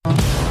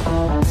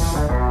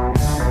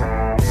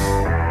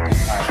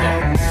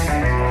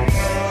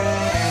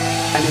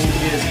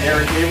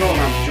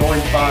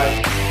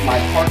my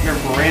partner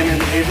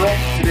Brandon Averill.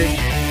 Today,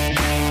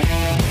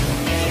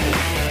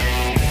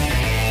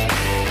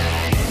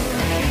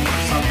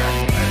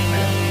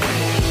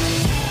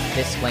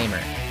 Disclaimer: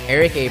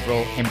 Eric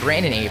Averill and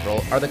Brandon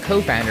Averill are the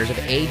co-founders of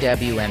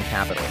AWM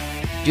Capital.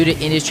 Due to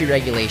industry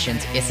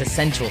regulations, it's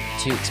essential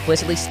to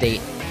explicitly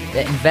state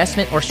that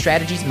investment or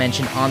strategies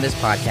mentioned on this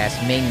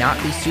podcast may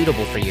not be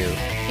suitable for you,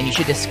 and you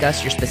should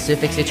discuss your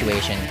specific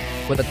situation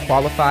with a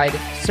qualified,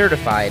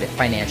 certified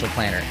financial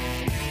planner.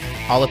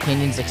 All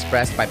opinions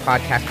expressed by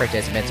podcast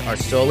participants are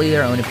solely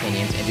their own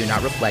opinions and do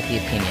not reflect the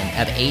opinion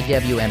of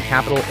AWM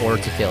Capital or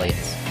its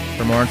affiliates.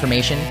 For more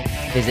information,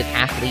 visit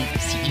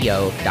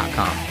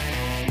athleteceo.com.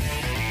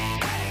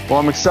 well,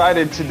 I'm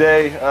excited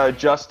today,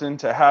 Justin,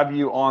 to have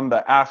you on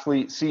the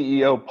Athlete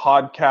CEO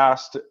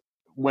podcast.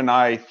 When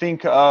I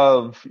think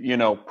of,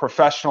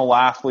 professional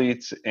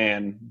athletes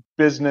and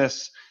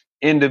business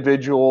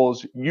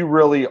individuals, you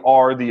really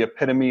are the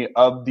epitome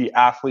of the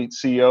Athlete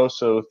CEO.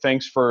 So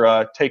thanks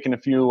for taking a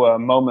few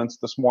moments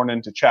this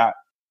morning to chat.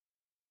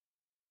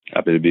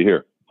 Happy to be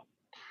here.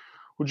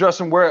 Well,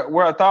 Justin,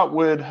 where I thought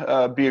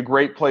would be a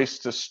great place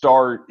to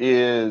start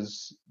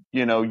is,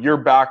 your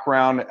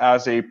background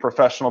as a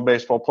professional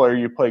baseball player.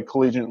 You played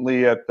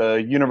collegiately at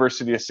the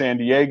University of San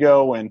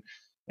Diego and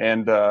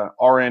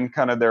are in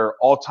kind of their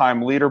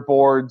all-time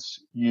leaderboards.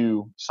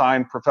 You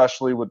signed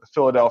professionally with the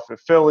Philadelphia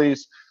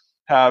Phillies,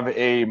 have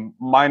a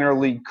minor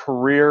league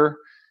career.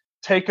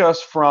 Take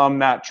us from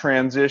that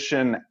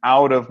transition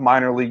out of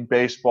minor league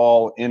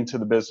baseball into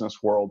the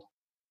business world.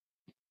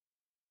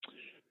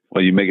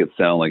 Well, you make it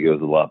sound like it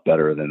was a lot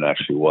better than it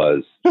actually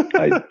was.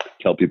 I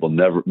tell people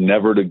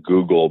never to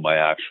Google my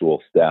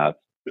actual stats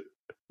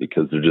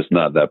because they're just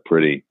not that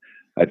pretty.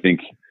 I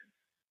think,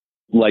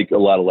 like a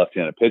lot of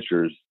left-handed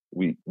pitchers,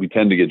 we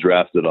tend to get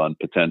drafted on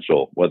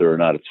potential. Whether or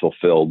not it's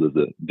fulfilled is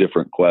a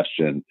different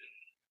question.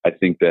 I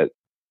think that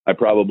I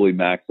probably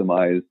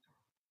maximized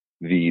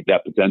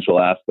that potential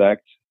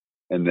aspect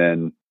and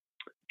then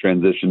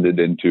transitioned it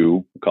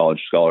into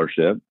college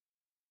scholarship.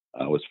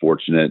 I was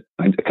fortunate.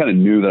 I kind of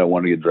knew that I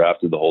wanted to get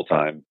drafted the whole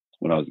time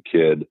when I was a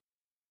kid.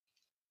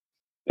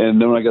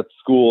 And then when I got to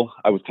school,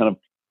 I was kind of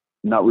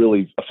not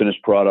really a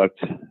finished product.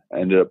 I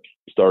ended up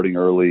starting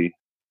early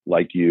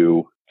like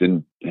you.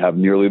 Didn't have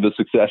nearly the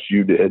success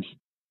you did,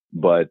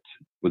 but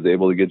was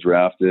able to get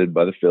drafted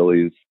by the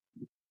Phillies,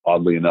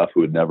 oddly enough,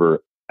 who had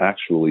never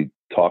actually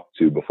talked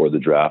to before the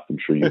draft. I'm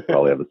sure you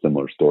probably have a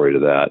similar story to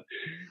that.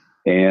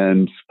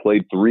 And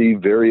played 3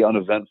 very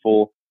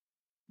uneventful,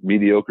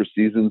 mediocre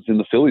seasons in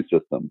the Philly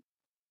system.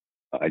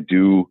 I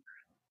do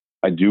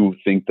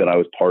think that I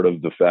was part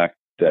of the fact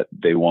that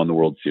they won the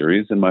World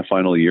Series in my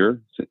final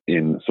year.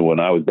 So when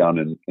I was down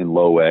in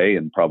low A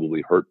and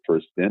probably hurt for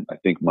a stint, I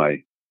think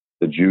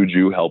the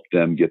juju helped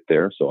them get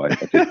there. So I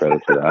take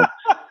credit for that.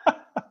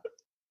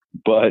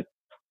 But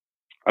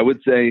I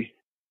would say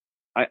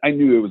I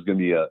knew it was going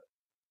to be a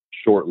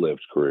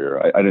short-lived career.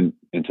 I didn't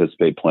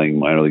anticipate playing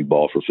minor league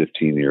ball for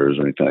 15 years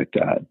or anything like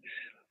that.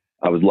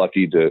 I was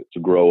lucky to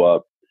grow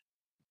up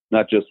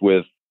not just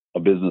with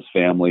a business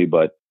family,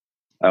 but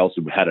I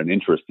also had an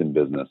interest in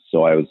business.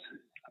 So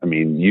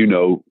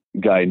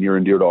guy near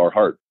and dear to our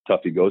heart,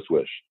 Tuffy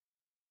Ghostwish.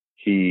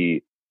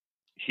 He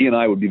and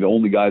I would be the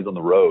only guys on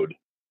the road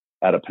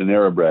at a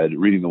Panera Bread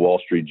reading the Wall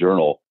Street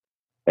Journal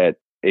at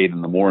 8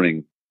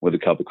 a.m. with a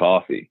cup of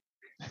coffee.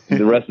 And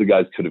the rest of the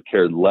guys could have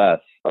cared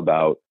less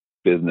about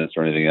business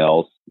or anything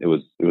else. It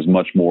was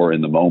much more in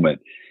the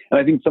moment. And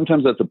I think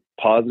sometimes that's a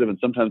positive and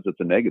sometimes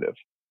it's a negative.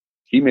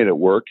 He made it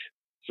work.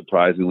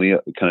 Surprisingly,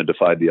 it kind of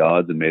defied the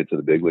odds and made it to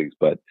the big leagues.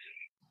 But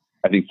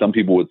I think some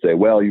people would say,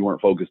 well, you weren't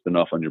focused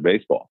enough on your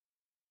baseball.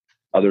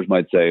 Others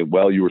might say,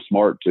 well, you were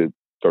smart to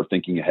start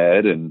thinking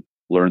ahead and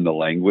learn the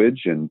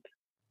language and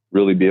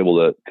really be able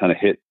to kind of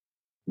hit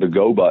the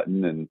go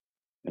button and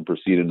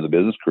proceed into the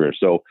business career.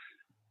 So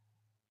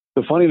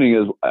the funny thing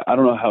is, I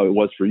don't know how it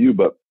was for you,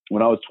 but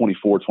when I was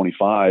 24,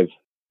 25,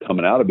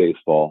 coming out of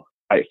baseball,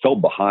 I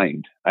felt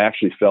behind. I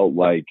actually felt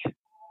like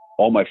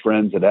all my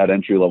friends had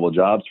entry-level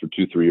jobs for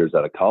 2-3 years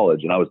out of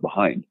college, and I was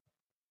behind.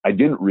 I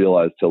didn't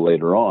realize till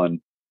later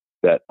on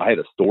that I had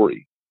a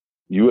story.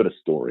 You had a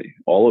story.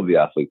 All of the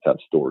athletes have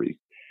stories.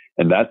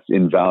 And that's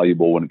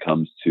invaluable when it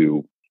comes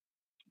to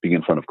being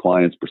in front of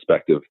clients,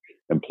 prospective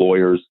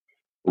employers,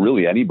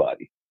 really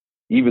anybody.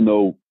 Even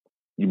though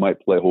you might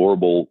play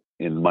horrible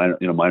in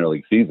a minor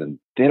league season,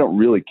 they don't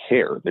really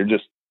care. They're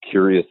just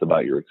curious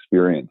about your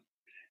experience.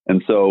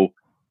 And so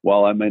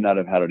while I may not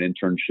have had an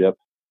internship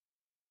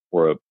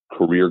or a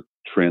career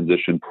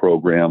transition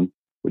program,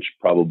 which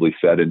probably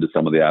fed into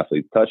some of the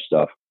Athletes Touch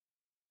stuff,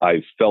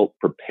 I felt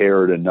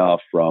prepared enough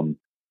from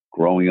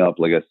growing up,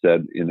 like I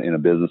said, in a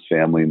business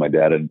family. My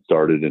dad had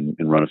started and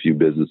run a few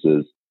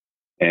businesses.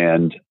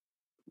 And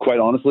quite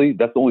honestly,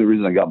 that's the only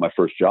reason I got my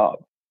first job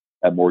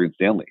at Morgan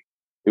Stanley.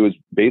 It was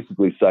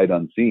basically sight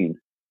unseen.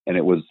 And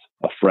it was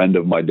a friend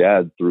of my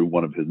dad through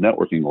one of his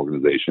networking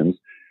organizations.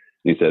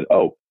 And he said,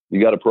 oh,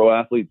 you got a pro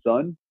athlete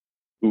son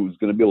who's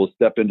going to be able to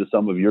step into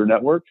some of your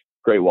network?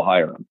 Great, we'll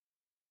hire him.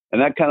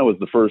 And that kind of was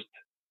the first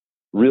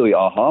really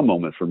aha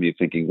moment for me,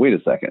 thinking, wait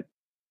a second,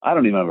 I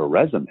don't even have a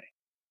resume.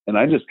 And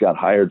I just got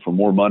hired for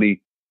more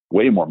money,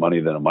 way more money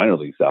than a minor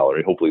league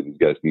salary. Hopefully these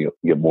guys can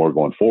get more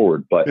going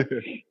forward. But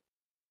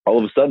all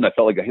of a sudden I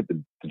felt like I hit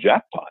the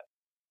jackpot.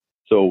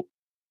 So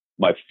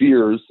my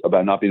fears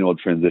about not being able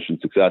to transition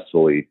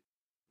successfully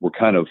were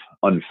kind of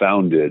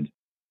unfounded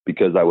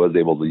because I was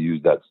able to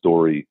use that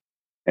story.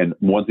 And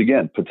once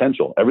again,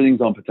 potential.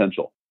 Everything's on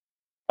potential.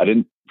 I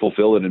didn't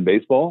fulfill it in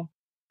baseball,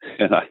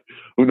 and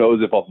who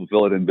knows if I'll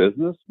fulfill it in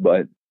business,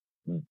 but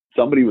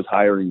somebody was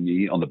hiring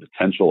me on the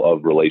potential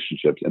of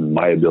relationships and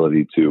my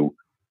ability to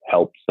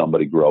help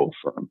somebody grow a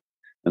firm.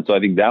 And so I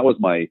think that was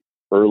my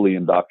early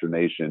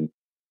indoctrination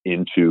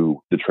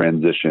into the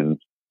transition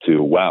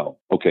to, wow,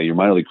 okay, your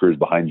minor league career is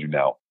behind you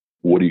now.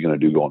 What are you going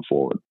to do going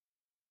forward?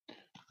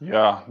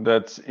 Yeah,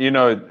 that's,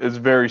 it's a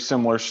very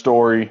similar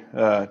story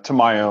to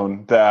my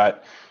own,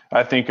 that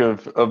I think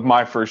of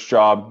my first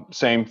job,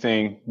 same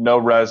thing, no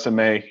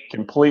resume,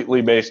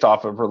 completely based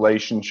off of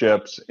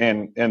relationships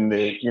and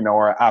the,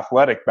 our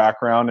athletic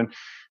background.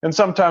 And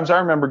sometimes I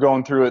remember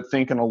going through it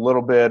thinking a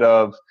little bit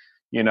of,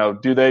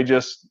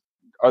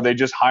 are they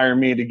just hiring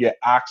me to get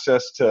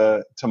access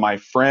to my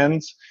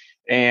friends?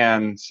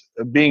 And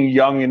being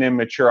young and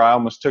immature, I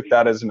almost took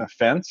that as an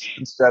offense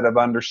instead of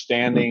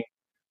understanding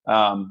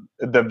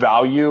the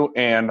value.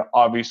 And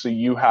obviously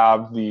you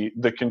have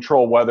the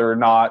control whether or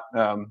not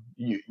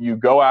you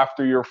go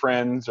after your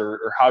friends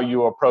or how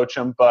you approach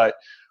them, but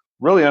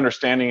really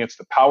understanding it's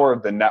the power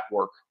of the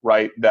network,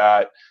 right?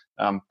 That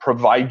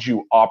provides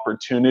you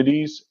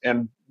opportunities.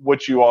 And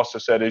what you also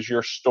said is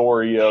your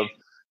story of,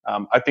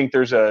 I think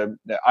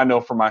I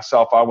know for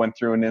myself, I went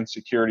through an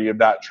insecurity of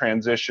that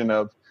transition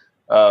of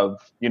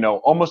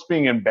almost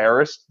being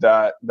embarrassed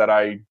that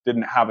I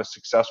didn't have a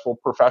successful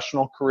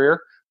professional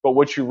career. But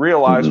what you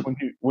realize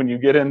when you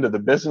get into the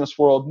business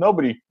world,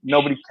 nobody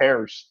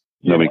cares.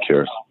 Nobody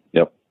cares.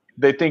 Yep.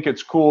 They think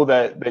it's cool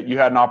that you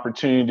had an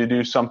opportunity to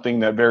do something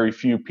that very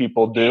few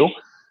people do,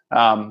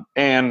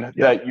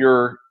 that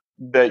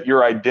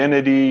your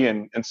identity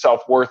and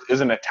self-worth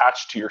isn't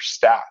attached to your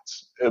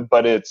stats,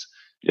 but it's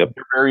you're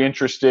very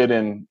interested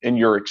in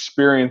your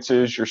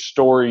experiences, your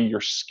story,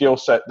 your skill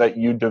set that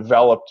you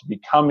developed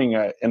becoming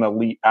an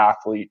elite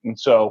athlete. And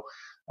so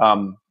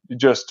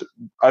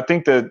I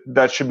think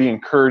that should be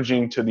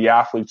encouraging to the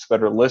athletes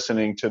that are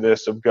listening to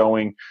this of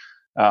going,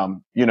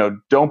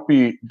 don't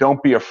be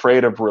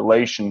afraid of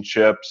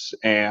relationships,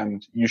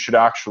 and you should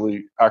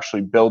actually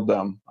build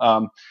them.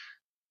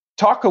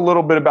 Talk a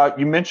little bit about,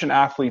 you mentioned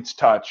Athlete's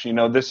Touch.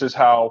 This is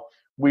how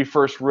we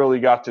first really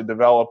got to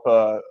develop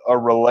a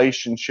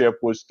relationship,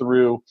 was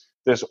through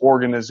this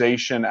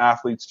organization,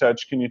 Athlete's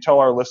Touch. Can you tell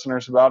our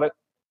listeners about it?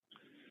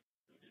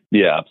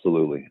 Yeah,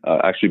 absolutely.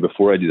 Actually,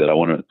 before I do that, I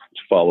want to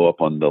follow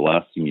up on the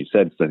last thing you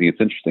said, because I think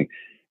it's interesting.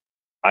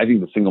 I think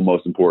the single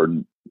most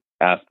important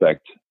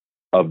aspect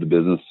of the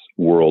business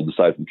world,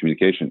 aside from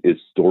communication, is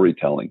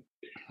storytelling.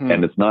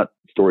 And it's not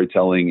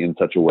storytelling in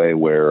such a way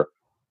where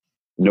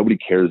nobody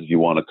cares if you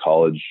won a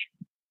college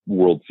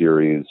World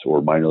Series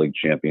or minor league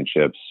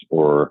championships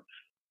or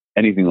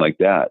anything like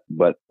that.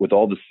 But with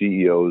all the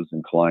CEOs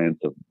and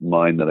clients of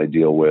mine that I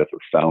deal with, or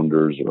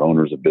founders or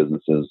owners of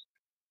businesses,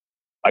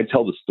 I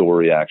tell the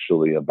story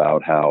actually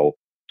about how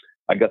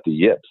I got the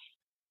yips.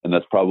 And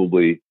that's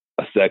probably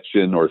a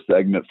section or a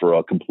segment for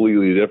a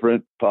completely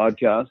different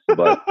podcast.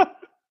 But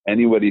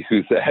anybody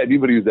who's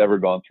ever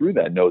gone through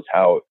that knows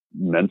how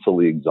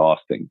mentally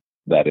exhausting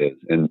that is.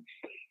 And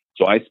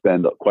so I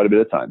spend quite a bit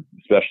of time,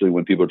 especially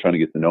when people are trying to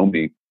get to know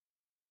me.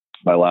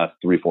 My last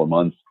 3-4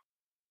 months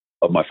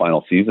of my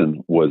final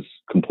season was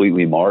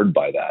completely marred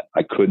by that.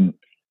 I couldn't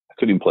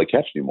even play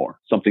catch anymore.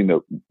 Something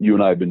that you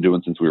and I have been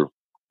doing since we were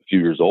a few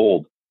years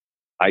old.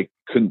 I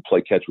couldn't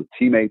play catch with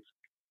teammates.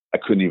 I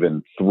couldn't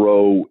even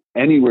throw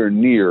anywhere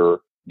near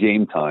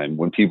game time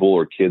when people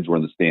or kids were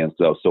in the stands,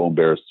 because I was so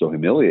embarrassed, so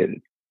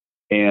humiliated.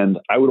 And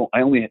I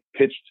only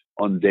pitched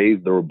on days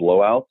there were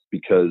blowouts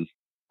because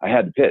I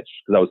had to pitch,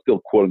 because I was still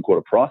quote unquote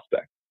a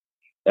prospect.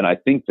 And I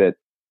think that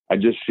I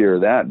just share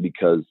that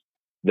because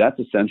that's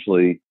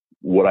essentially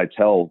what I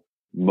tell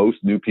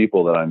most new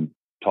people that I'm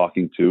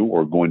talking to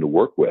or going to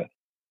work with,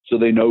 so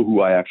they know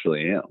who I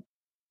actually am,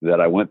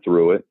 that I went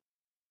through it.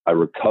 I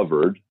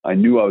recovered. I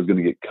knew I was going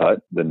to get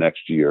cut the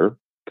next year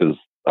because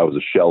I was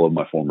a shell of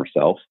my former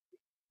self.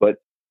 But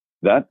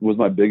that was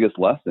my biggest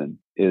lesson,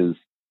 is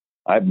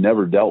I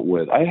hadn't dealt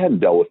with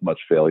much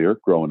failure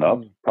growing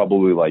up,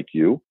 probably like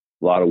you,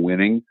 a lot of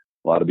winning,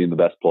 a lot of being the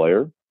best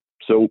player.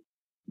 So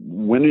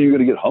when are you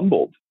going to get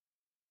humbled?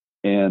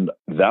 And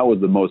that was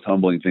the most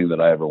humbling thing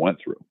that I ever went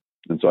through.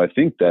 And so I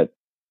think that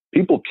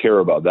people care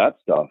about that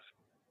stuff,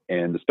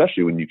 and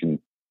especially when you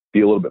can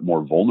be a little bit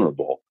more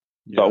vulnerable.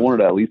 Yes. So I wanted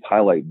to at least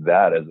highlight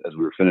that as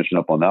we were finishing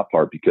up on that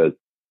part, because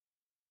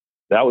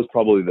that was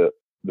probably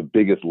the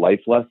biggest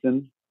life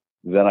lesson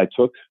that I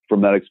took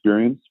from that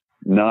experience.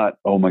 Not,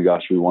 oh my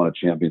gosh, we won a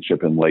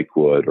championship in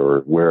Lakewood or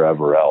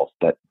wherever else.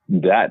 That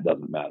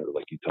doesn't matter,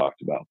 like you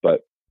talked about.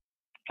 But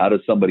how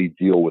does somebody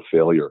deal with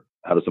failure?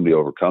 How does somebody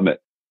overcome it?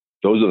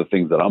 Those are the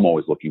things that I'm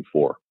always looking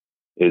for,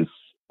 is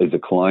Is a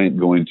client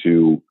going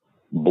to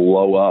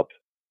blow up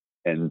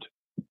and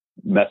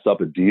mess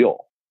up a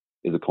deal?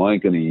 Is a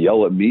client going to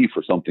yell at me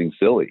for something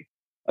silly?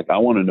 Like, I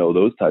want to know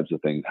those types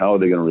of things. How are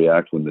they going to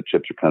react when the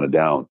chips are kind of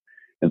down?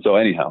 And so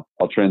anyhow,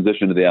 I'll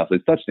transition to the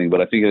athlete's touch thing,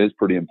 but I think it is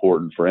pretty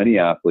important for any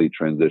athlete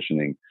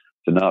transitioning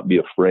to not be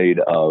afraid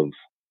of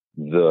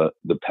the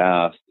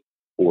past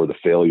or the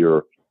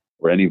failure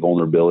or any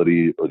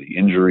vulnerability or the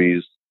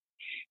injuries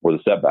or the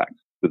setbacks.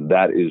 Because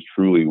that is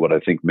truly what I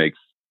think makes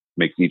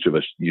each of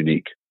us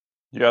unique.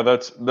 Yeah,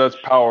 that's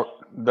power.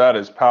 That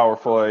is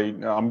powerful.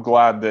 I'm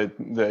glad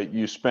that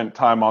you spent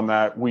time on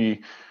that.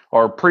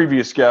 Our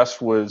previous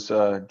guest was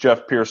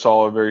Jeff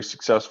Pearsall, a very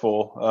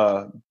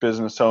successful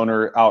business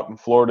owner out in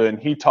Florida, and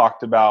he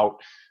talked about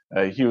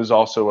he was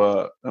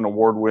also an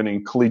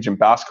award-winning collegiate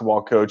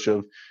basketball coach.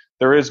 Of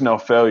there is no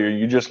failure;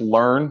 you just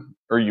learn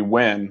or you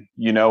win.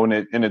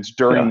 And it's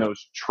during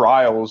those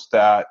trials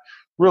that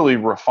really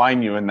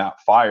refine you in that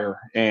fire.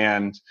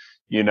 And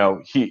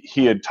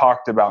he had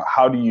talked about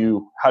how do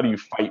you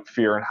fight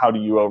fear and how do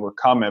you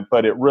overcome it.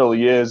 But it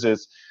really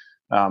is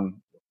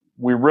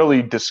we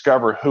really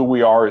discover who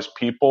we are as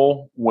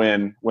people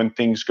when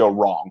things go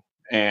wrong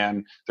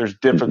and there's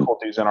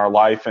difficulties in our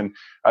life. And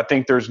I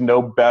think there's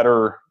no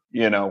better,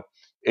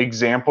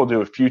 example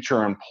to a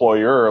future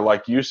employer,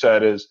 like you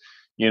said, is,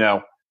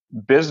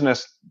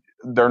 business,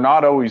 they're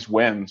not always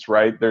wins,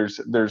 right? There's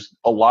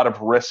a lot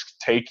of risk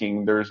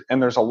taking. There's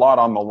a lot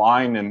on the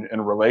line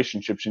in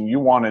relationships. And you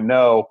want to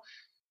know,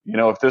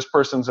 if this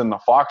person's in the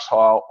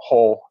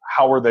foxhole,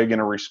 how are they going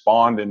to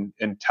respond?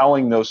 And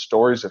telling those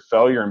stories of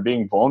failure and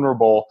being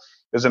vulnerable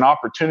is an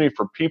opportunity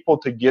for people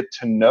to get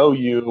to know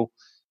you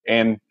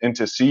and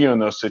to see you in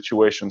those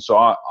situations. So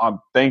I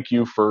thank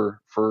you for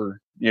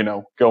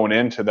going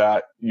into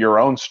that, your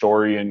own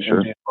story and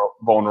being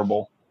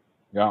vulnerable.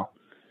 Yeah.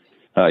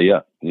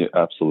 Yeah,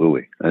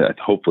 absolutely.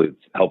 Hopefully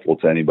it's helpful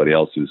to anybody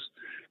else who's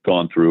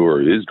gone through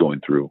or is going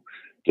through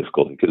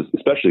difficulty, because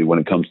especially when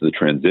it comes to the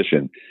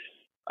transition,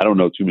 I don't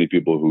know too many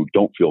people who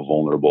don't feel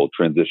vulnerable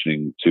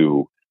transitioning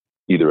to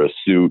either a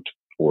suit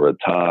or a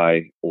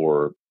tie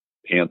or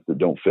pants that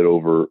don't fit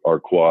over our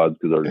quads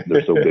because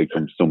they're so big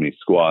from so many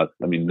squats.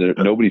 I mean,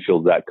 nobody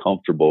feels that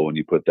comfortable when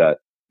you put that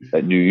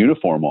new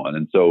uniform on.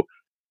 And so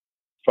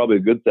it's probably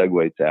a good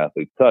segue to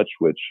Athlete's Touch,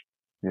 which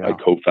I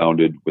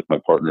co-founded with my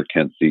partner,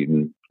 Kent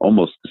Seaton.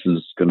 This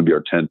is going to be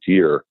our 10th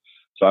year.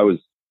 So I was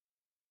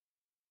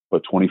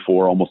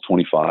 24, almost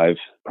 25,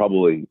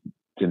 probably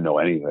didn't know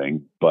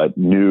anything, but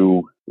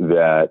knew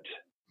that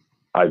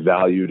I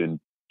valued and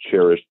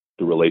cherished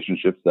the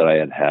relationships that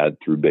I had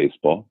through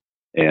baseball.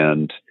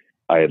 And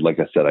like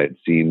I said, I had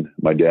seen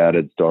my dad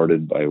had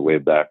started, by way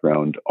of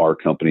background, our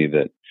company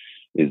that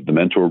is the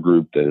Mentor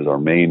Group, that is our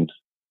main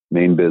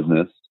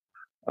business,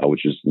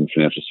 which is in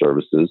financial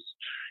services.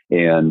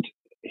 And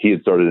he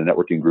had started a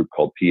networking group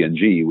called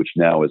PNG, which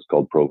now is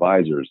called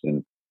Provisors.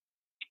 And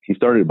he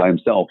started it by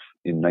himself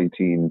in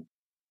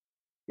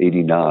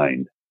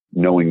 1989,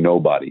 knowing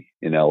nobody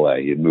in LA.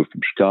 He had moved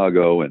from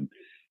Chicago, and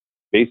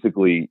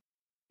basically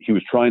he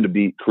was trying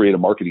to create a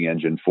marketing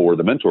engine for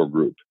the Mentor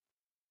Group.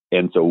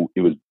 And so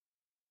it was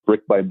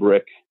brick by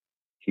brick.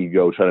 He'd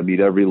go try to meet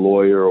every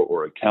lawyer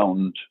or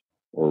accountant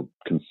or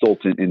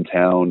consultant in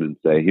town and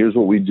say, here's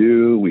what we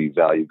do. We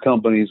value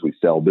companies. We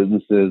sell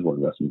businesses. We're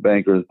investment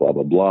bankers, blah,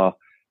 blah, blah.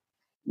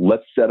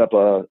 Let's set up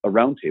a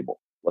round table.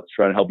 Let's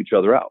try to help each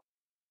other out.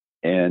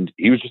 And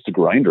he was just a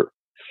grinder,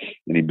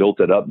 and he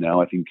built it up.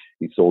 Now I think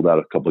he sold out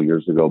a couple of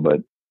years ago, but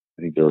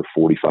I think there are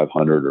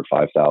 4,500 or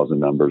 5,000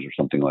 members or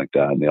something like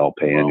that. And they all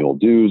pay annual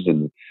dues,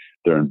 and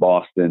they're in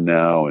Boston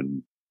now,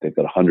 and they've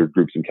got 100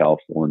 groups in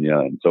California.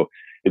 And so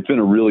it's been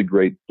a really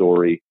great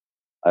story.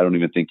 I don't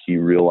even think he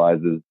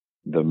realizes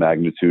the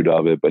magnitude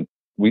of it, but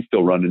we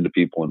still run into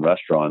people in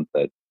restaurants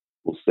that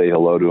will say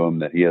hello to him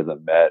that he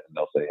hasn't met, and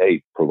they'll say,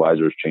 hey,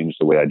 Provisors changed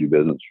the way I do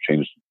business,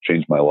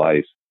 changed my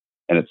life.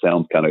 And it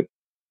sounds kind of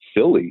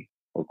silly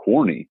or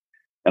corny.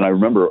 And I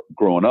remember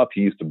growing up, he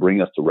used to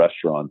bring us to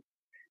restaurants,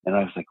 and I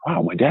was like,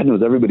 wow, my dad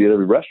knows everybody at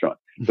every restaurant.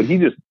 But he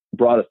just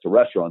brought us to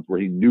restaurants where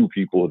he knew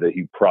people that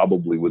he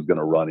probably was going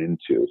to run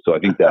into. So I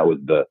think that was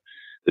the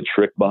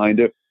trick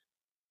behind it.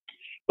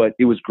 But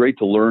it was great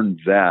to learn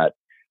that.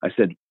 I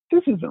said,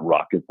 this isn't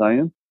rocket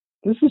science.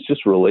 This is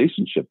just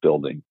relationship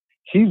building.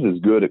 He's as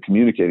good at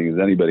communicating as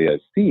anybody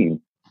I've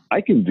seen. I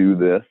can do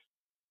this,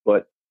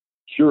 but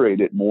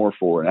curate it more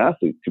for an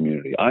athlete's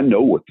community. I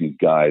know what these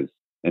guys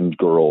and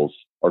girls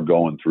are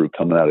going through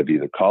coming out of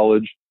either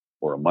college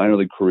or a minor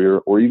league career,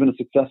 or even a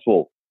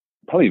successful,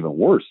 probably even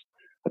worse,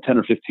 a 10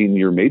 or 15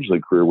 year major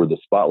league career where the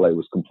spotlight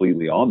was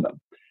completely on them.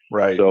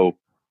 Right. So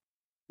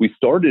we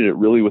started it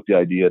really with the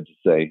idea to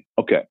say,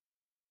 okay,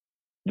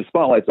 the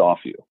spotlight's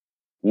off you.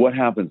 What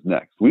happens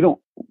next? We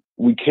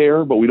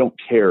care, but we don't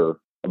care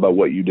about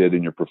what you did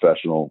in your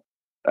professional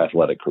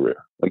athletic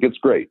career. Like, it's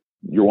great.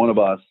 You're one of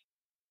us.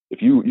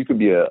 If you could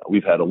be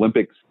we've had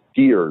Olympic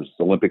skiers,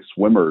 Olympic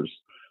swimmers,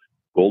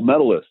 gold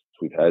medalists.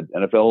 We've had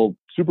NFL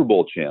Super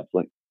Bowl champs.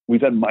 Like,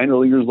 we've had minor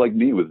leaguers like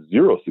me with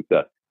zero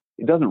success.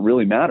 It doesn't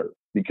really matter,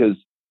 because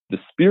the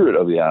spirit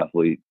of the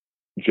athlete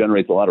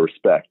generates a lot of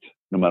respect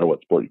no matter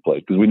what sport you play,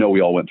 because we know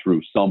we all went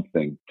through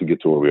something to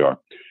get to where we are.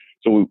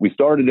 So we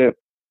started it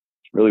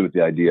really with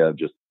the idea of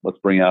just, let's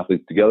bring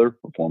athletes together,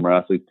 former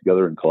athletes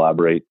together, and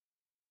collaborate,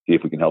 see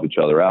if we can help each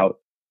other out.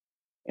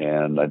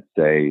 And I'd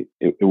say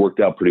it worked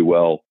out pretty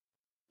well.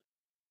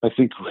 I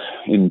think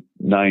in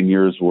 9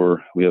 years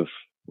we have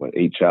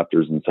 8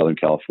 chapters in Southern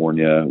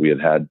California. We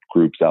had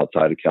groups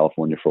outside of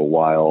California for a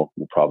while.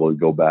 We'll probably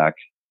go back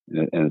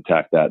and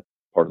attack that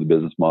part of the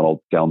business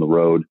model down the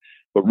road.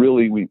 But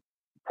really, we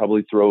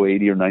probably throw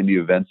 80 or 90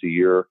 events a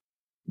year,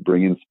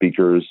 bring in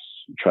speakers,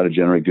 try to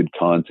generate good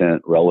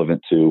content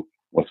relevant to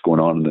what's going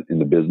on in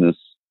the business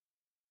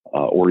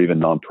or even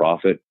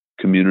nonprofit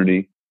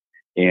community.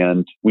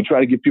 And we try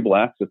to give people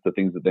access to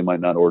things that they might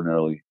not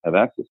ordinarily have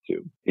access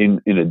to,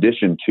 in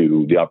addition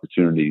to the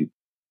opportunity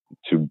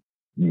to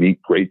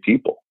meet great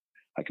people.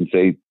 I can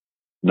say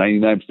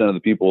 99% of the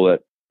people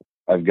that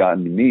I've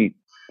gotten to meet,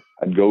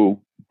 I'd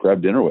go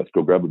grab dinner with,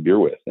 go grab a beer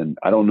with. And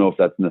I don't know if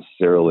that's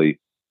necessarily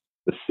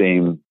the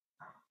same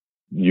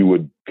you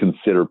would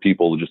consider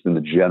people just in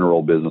the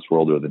general business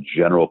world or the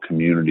general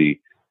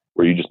community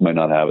where you just might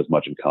not have as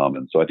much in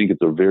common. So I think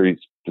it's a very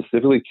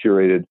specifically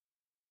curated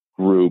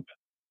group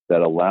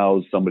that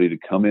allows somebody to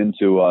come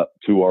into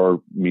to our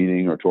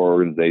meeting or to our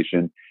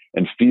organization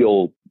and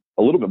feel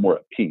a little bit more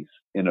at peace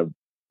in a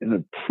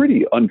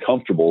pretty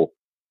uncomfortable.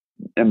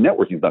 And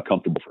networking is not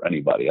comfortable for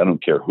anybody. I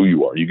don't care who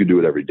you are. You can do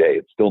it every day.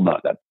 It's still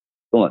not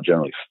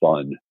generally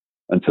fun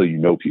until you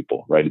know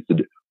people, right?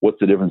 What's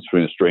the difference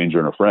between a stranger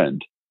and a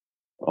friend?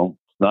 Well,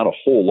 it's not a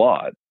whole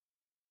lot.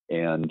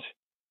 And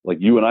like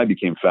you and I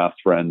became fast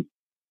friends.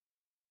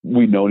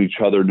 We'd known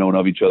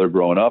of each other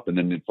growing up. And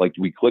then it's like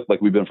we clicked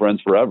like we've been friends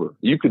forever.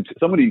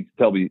 Somebody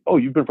tell me, oh,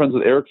 you've been friends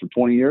with Eric for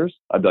 20 years?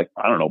 I'd be like,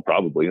 I don't know,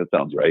 probably. That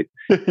sounds right.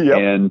 Yep.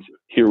 And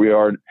here we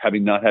are,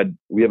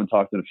 we haven't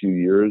talked in a few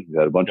years. We've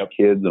had a bunch of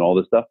kids and all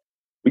this stuff.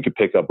 We could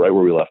pick up right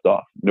where we left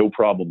off. No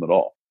problem at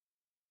all.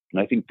 And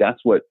I think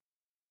that's what,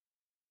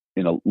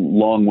 in a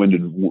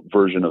long-winded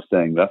version of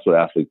saying, that's what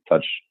Athletes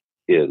Touch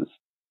is.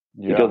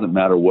 Yeah. It doesn't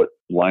matter what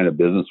line of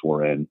business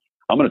we're in.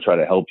 I'm going to try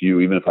to help you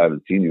even if I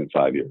haven't seen you in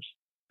 5 years,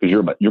 because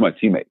you're my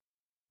teammate.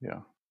 Yeah.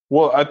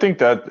 Well, I think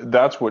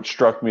that's what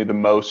struck me the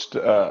most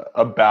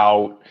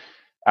about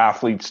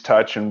Athletes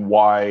Touch and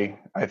why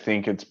I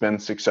think it's been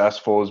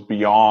successful is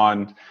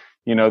beyond,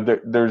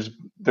 there's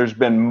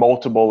been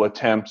multiple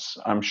attempts,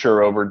 I'm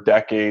sure, over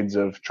decades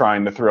of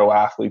trying to throw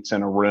athletes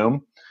in a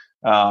room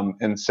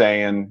and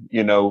saying,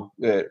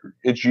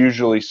 it's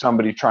usually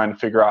somebody trying to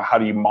figure out how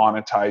do you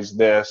monetize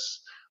this.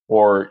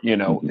 Or,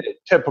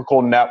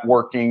 typical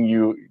networking,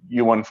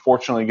 you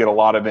unfortunately get a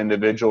lot of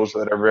individuals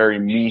that are very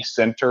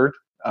me-centered.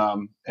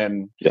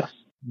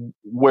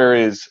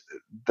 Whereas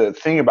the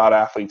thing about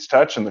Athletes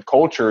Touch and the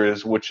culture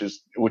is, which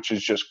is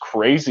just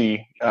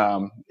crazy,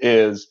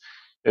 is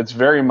it's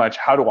very much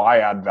how do I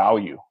add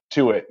value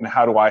to it and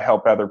how do I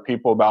help other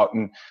people about,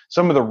 and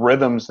some of the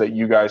rhythms that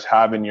you guys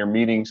have in your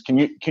meetings. Can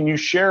you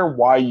share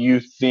why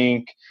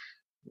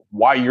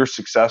you're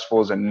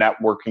successful as a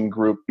networking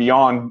group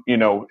beyond,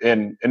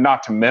 and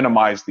not to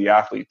minimize the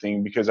athlete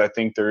thing, because I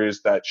think there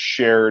is that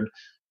shared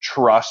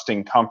trust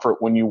and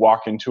comfort when you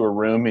walk into a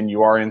room and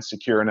you are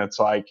insecure. And it's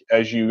like,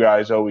 as you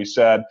guys always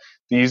said,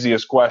 the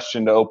easiest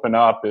question to open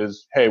up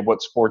is, hey,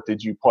 what sport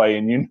did you play?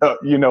 And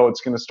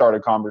it's going to start a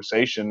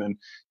conversation,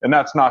 and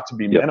that's not to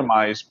be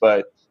minimized,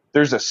 but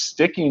there's a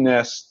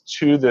stickiness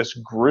to this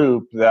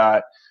group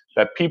that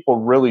people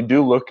really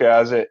do look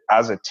at it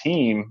as a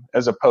team,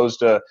 as opposed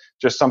to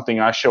just something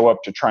I show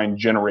up to try and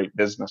generate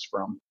business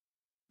from.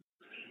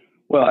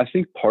 Well, I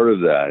think part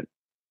of that,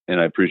 and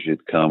I appreciate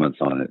the comments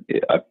on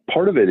it,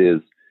 part of it is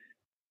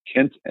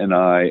Kent and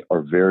I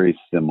are very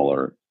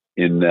similar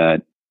in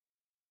that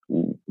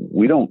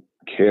we don't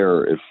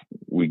care if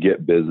we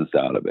get business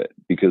out of it,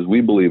 because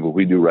we believe if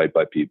we do right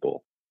by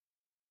people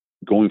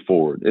going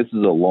forward, this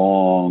is a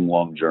long,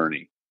 long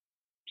journey.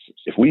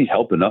 If we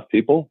help enough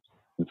people,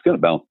 it's going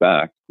to bounce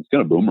back. It's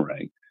going to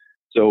boomerang.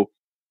 So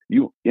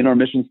in our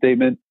mission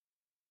statement,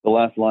 the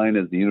last line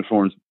is the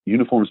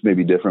uniforms may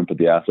be different, but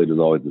the athlete is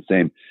always the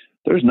same.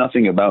 There's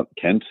nothing about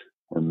Kent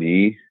or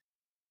me,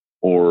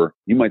 or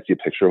you might see a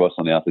picture of us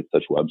on the Athletes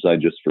Touch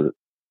website just to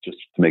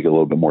make it a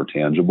little bit more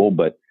tangible,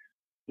 but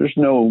there's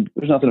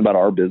nothing about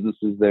our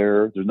businesses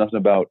there. There's nothing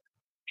about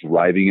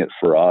driving it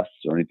for us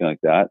or anything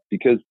like that,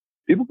 because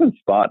people can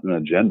spot an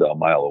agenda a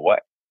mile away.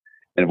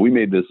 And if we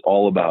made this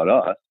all about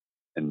us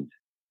and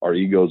our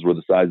egos were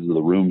the sizes of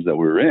the rooms that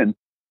we were in,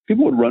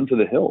 people would run for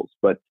the hills.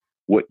 But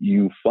what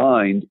you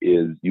find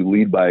is you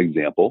lead by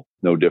example,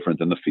 no different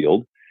than the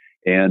field.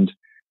 And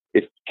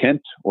if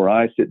Kent or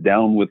I sit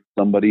down with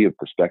somebody, a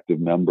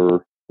prospective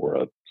member or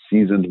a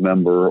seasoned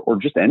member, or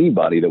just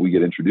anybody that we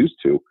get introduced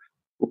to,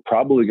 we're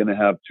probably going to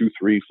have 2,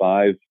 3,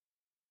 5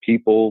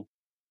 people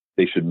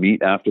they should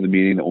meet after the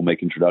meeting that we'll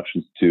make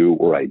introductions to,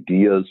 or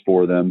ideas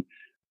for them.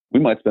 We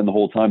might spend the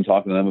whole time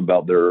talking to them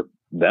about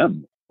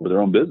them or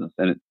their own business.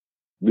 And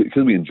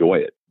because we enjoy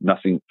it,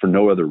 nothing for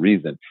no other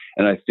reason.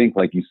 And I think,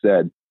 like you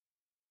said,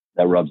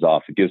 that rubs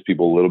off. It gives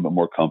people a little bit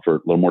more comfort,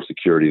 a little more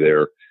security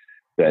there,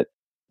 that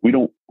we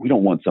don't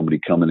want somebody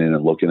coming in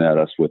and looking at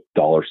us with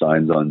dollar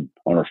signs on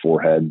our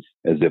foreheads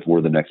as if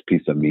we're the next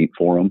piece of meat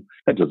for them.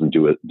 That doesn't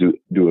do a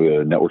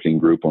networking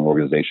group or an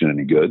organization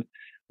any good.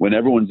 When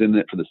everyone's in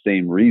it for the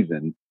same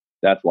reason,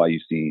 that's why you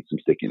see some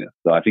stickiness.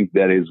 So I think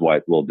that is why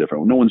it's a little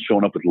different. No one's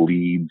showing up with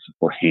leads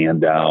or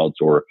handouts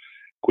or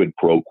quid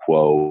pro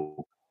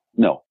quo.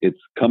 No, it's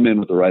come in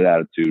with the right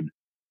attitude,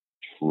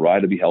 try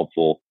to be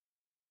helpful,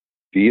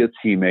 be a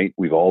teammate.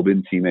 We've all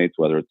been teammates,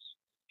 whether it's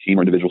team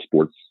or individual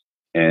sports,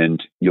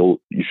 and you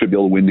should be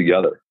able to win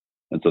together.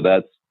 And so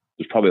there's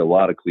probably a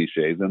lot of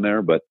cliches in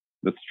there, but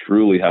that's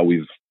truly how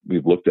we've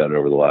looked at it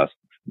over the last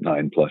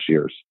 9+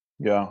 years.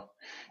 Yeah.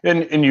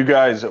 And you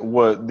guys,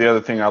 what the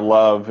other thing I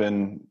love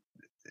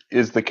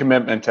is the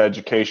commitment to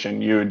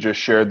education. You had just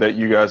shared that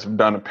you guys have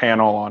done a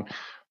panel on,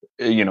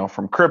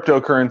 from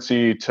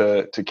cryptocurrency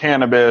to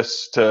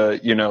cannabis to,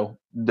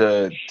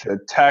 to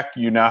tech.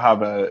 You now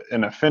have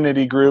an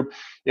affinity group.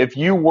 If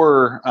you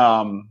were,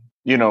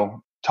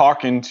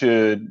 talking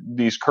to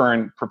these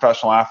current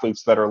professional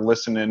athletes that are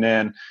listening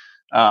in,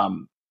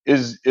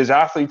 is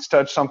Athletes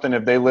Touch something,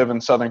 if they live in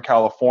Southern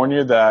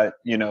California, that,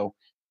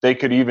 they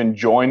could even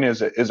join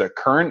as a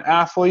current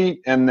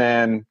athlete? And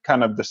then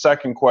kind of the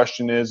second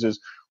question is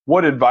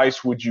what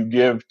advice would you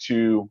give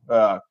to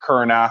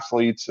current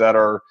athletes that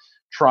are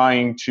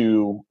trying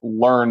to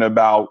learn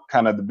about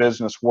kind of the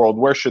business world?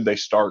 Where should they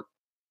start?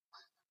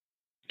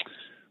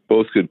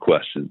 Both good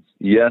questions.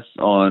 Yes,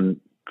 on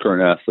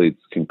current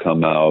athletes can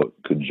come out,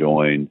 could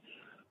join.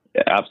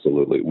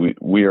 Absolutely.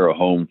 We are a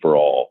home for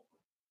all,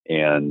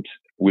 and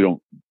we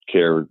don't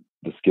care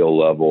the skill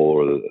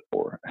level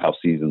or how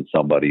seasoned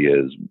somebody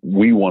is.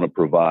 We want to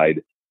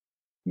provide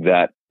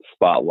that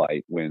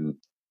spotlight when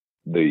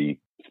the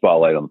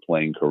spotlight on the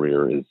playing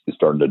career is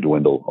starting to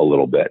dwindle a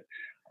little bit,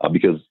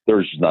 because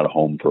there's just not a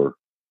home for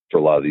a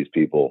lot of these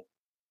people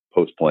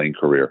post-playing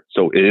career.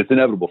 So it's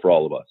inevitable for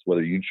all of us,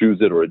 whether you choose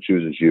it or it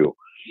chooses you.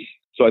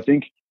 So I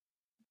think,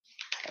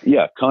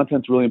 yeah,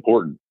 content's really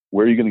important.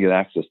 Where are you going to get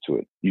access to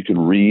it? You can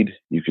read,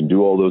 you can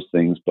do all those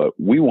things, but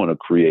we want to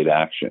create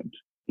action,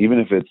 even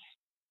if it's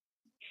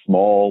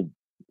small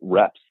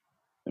reps.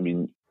 I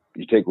mean,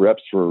 you take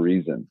reps for a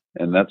reason,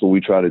 and that's what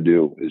we try to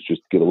do, is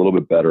just get a little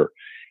bit better.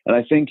 And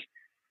I think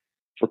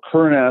for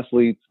current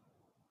athletes,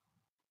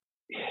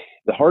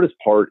 the hardest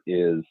part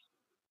is,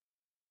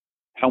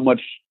 how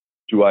much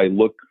do I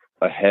look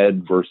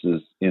ahead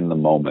versus in the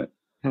moment?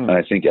 And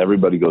I think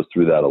everybody goes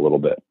through that a little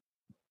bit.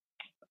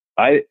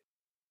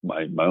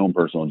 My own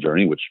personal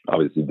journey, which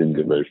obviously didn't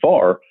get very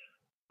far,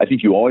 I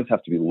think you always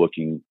have to be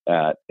looking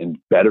at and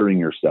bettering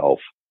yourself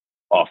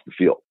off the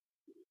field.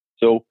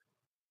 So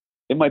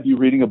it might be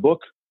reading a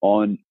book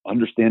on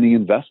understanding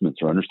investments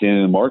or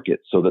understanding the market,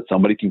 so that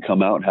somebody can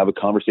come out and have a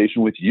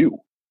conversation with you.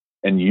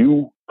 And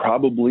you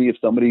probably, if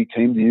somebody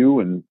came to you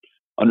and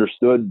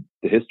understood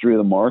the history of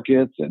the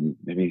markets and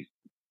maybe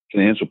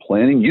financial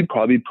planning, you'd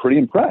probably be pretty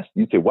impressed.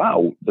 You'd say,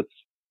 wow,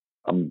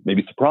 I'm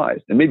maybe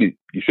surprised. And maybe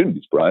you shouldn't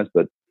be surprised,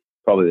 but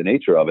probably the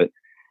nature of it.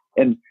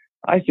 And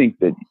I think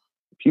that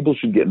people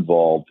should get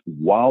involved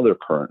while they're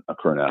a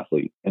current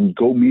athlete, and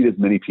go meet as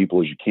many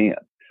people as you can.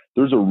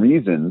 There's a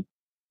reason,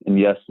 and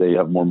yes, they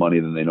have more money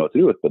than they know what to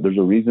do with, but there's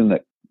a reason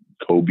that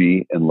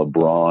Kobe and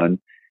LeBron,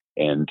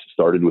 and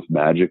started with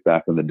Magic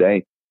back in the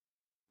day,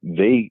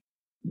 they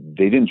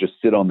didn't just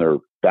sit on their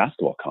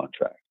basketball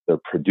contract. They're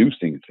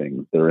producing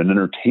things. They're in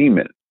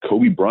entertainment.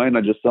 Kobe Bryant,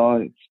 I just saw,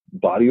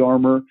 Body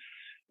Armor,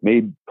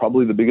 made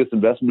probably the biggest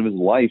investment of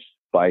his life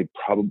by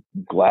probably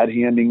glad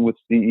handing with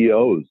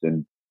CEOs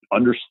and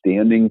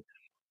understanding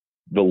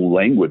the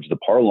language, the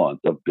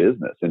parlance of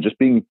business, and just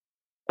being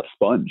a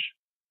sponge.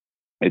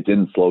 It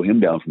didn't slow him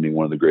down from being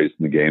one of the greatest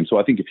in the game. So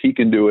I think if he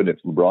can do it, if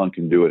LeBron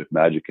can do it, if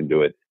Magic can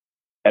do it,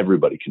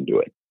 everybody can do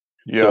it.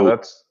 Yeah, so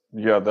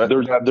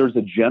there's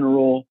a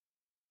general.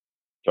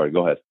 Sorry,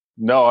 go ahead.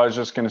 No, I was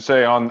just going to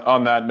say,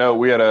 on that note,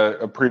 we had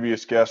a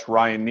previous guest,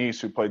 Ryan Neese,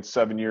 who played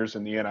 7 years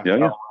in the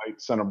NFL, right?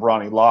 Son of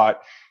Bronny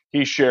Lott.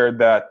 He shared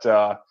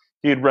that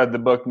he had read the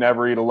book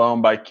Never Eat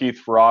Alone by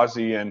Keith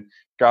Ferrazzi and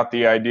got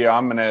the idea,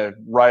 I'm going to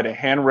write a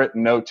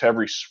handwritten note to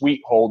every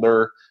suite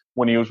holder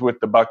when he was with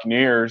the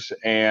Buccaneers,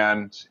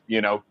 and,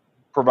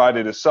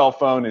 provided his cell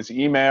phone, his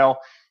email.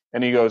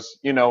 And he goes,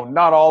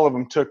 not all of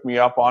them took me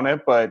up on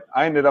it, but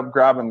I ended up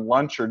grabbing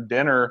lunch or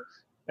dinner,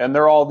 and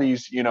they're all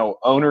these,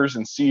 owners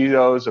and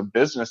CEOs of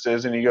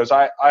businesses. And he goes,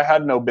 I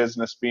had no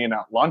business being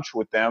at lunch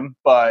with them,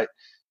 but,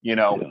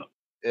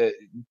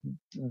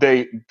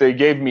 they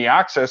gave me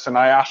access, and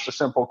I asked a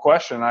simple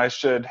question. I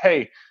said,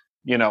 hey,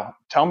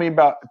 tell me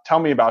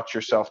about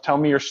yourself. Tell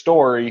me your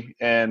story.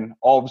 And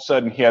all of a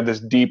sudden he had this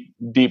deep,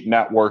 deep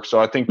network. So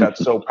I think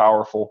that's so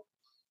powerful.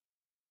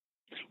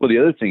 Well, the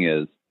other thing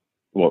is,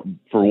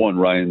 for one,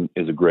 Ryan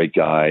is a great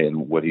guy,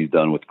 and what he's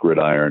done with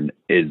Gridiron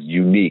is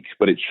unique,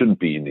 but it shouldn't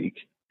be unique.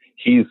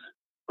 He's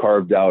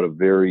carved out a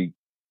very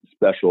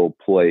special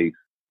place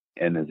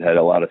and has had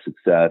a lot of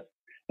success.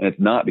 And it's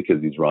not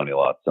because he's Ronnie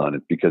Lott's son.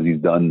 It's because he's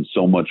done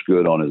so much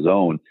good on his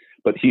own.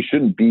 but he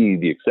shouldn't be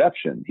the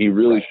exception. He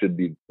really should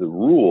be the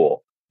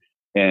rule.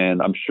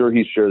 And I'm sure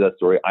he shared that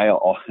story. I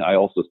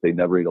also say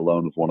Never Eat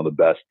Alone was one of the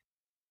best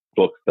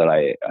books that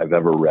I've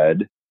ever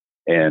read.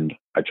 And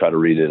I try to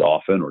read it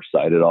often or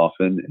cite it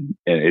often.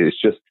 And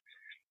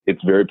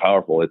it's very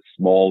powerful. It's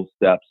small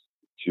steps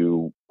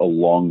to a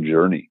long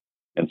journey.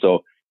 And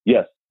so,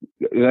 yes,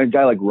 a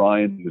guy like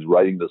Ryan who's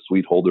writing the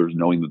suite holders,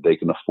 knowing that they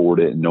can afford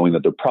it and knowing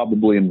that they're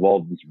probably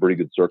involved in some pretty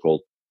good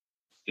circles,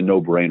 it's a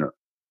no-brainer.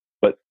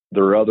 But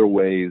there are other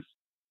ways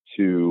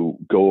to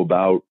go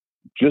about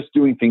just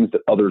doing things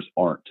that others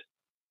aren't.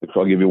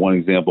 I'll give you one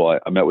example.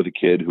 I met with a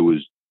kid who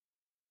was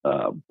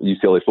a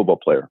UCLA football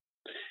player.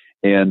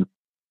 And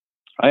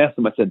I asked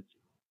him, I said,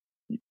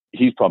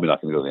 he's probably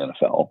not going to go to the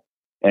NFL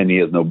and he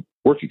has no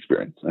work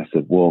experience. And I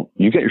said, well,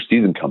 you got your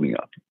season coming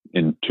up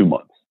in 2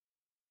 months.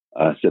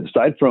 I said,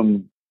 aside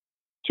from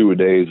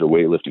 2-a-days or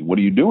weightlifting, what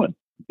are you doing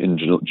in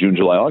June,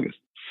 July, August?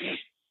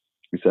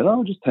 He said,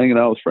 oh, just hanging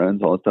out with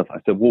friends, all that stuff. I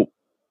said, well,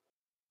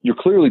 you're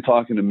clearly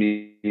talking to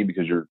me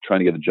because you're trying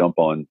to get a jump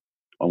on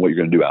what you're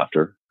going to do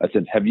after. I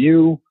said, have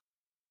you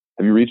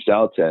reached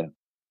out to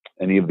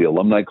any of the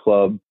alumni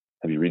club?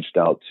 Have you reached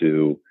out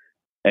to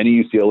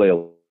any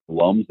UCLA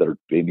alums that are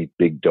maybe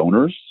big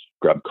donors?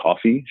 Grab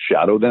coffee,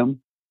 shadow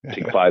them,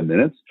 take 5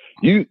 minutes.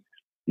 You're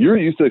a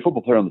UCLA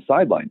football player on the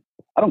sideline.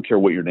 I don't care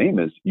what your name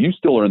is. You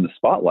still are in the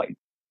spotlight.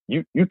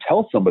 You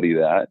tell somebody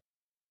that,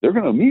 they're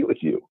going to meet with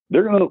you.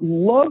 They're going to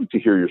love to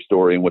hear your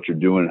story and what you're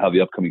doing and how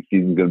the upcoming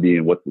season is going to be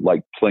and what's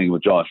like playing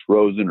with Josh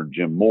Rosen or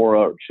Jim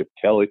Mora or Chip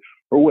Kelly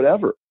or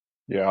whatever.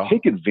 Yeah.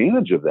 Take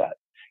advantage of that.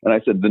 And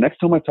I said, the next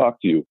time I talk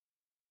to you,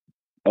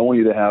 I want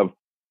you to have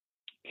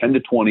 10 to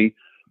 20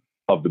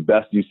 of the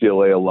best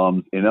UCLA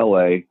alums in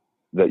LA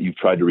that you've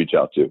tried to reach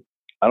out to.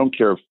 I don't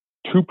care if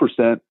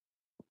 2%,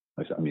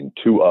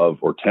 2 of,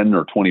 or 10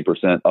 or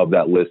 20% of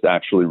that list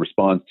actually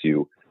responds to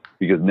you,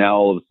 because now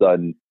all of a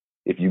sudden,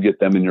 if you get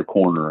them in your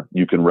corner,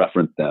 you can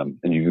reference them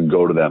and you can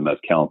go to them as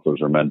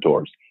counselors or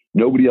mentors.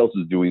 Nobody else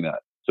is doing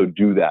that. So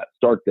do that.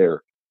 Start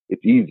there.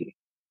 It's easy.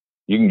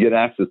 You can get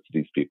access to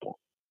these people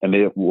and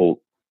they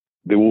will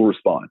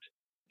respond,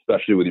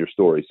 especially with your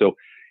story. So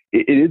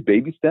it is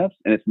baby steps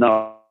and it's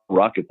not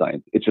rocket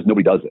science. It's just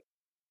nobody does it.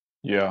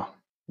 Yeah.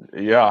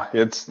 Yeah.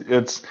 It's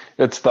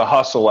the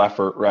hustle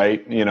effort,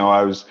 right?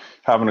 I was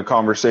having a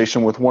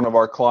conversation with one of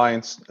our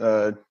clients,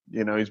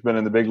 he's been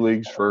in the big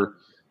leagues for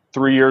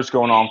 3 years,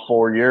 going on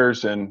 4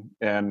 years. And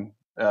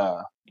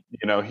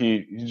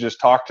he just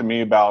talked to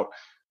me about,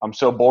 I'm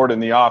so bored in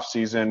the off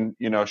season,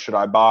 should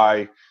I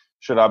buy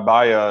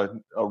a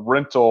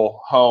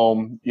rental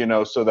home,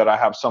 so that I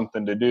have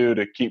something to do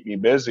to keep me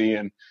busy.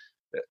 And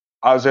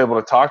I was able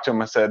to talk to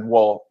him. I said,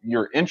 well,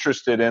 you're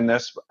interested in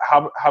this.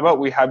 How about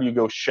we have you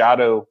go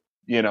shadow,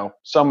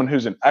 someone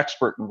who's an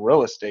expert in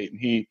real estate?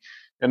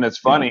 And it's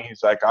funny.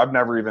 He's like, I've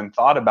never even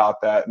thought about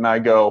that. And I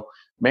go,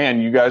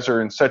 man, you guys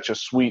are in such a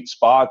sweet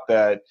spot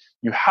that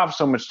you have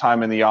so much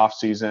time in the off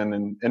season,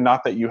 and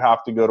not that you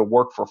have to go to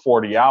work for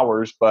 40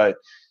 hours, but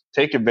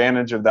take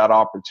advantage of that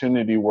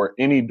opportunity where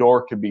any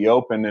door could be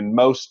open. And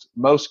most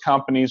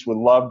companies would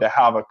love to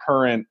have a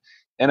current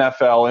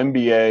NFL,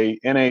 NBA,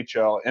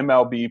 NHL,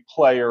 MLB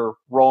player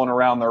rolling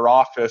around their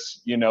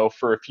office,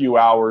 for a few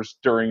hours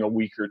during a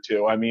week or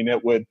two. I mean,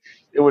 they'd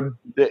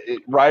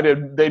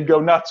go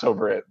nuts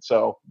over it.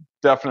 So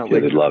definitely.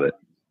 Yeah, they'd love it.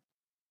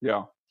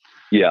 Yeah.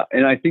 Yeah.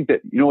 And I think that,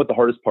 what the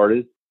hardest part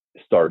is?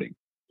 Starting.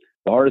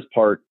 The hardest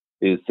part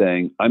is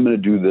saying, I'm going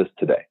to do this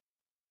today.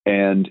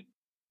 And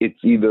it's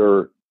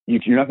either,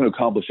 you're not going to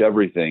accomplish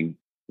everything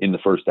in the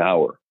first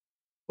hour,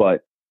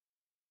 but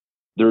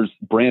there's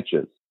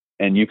branches.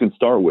 And you can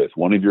start with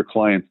one of your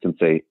clients can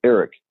say,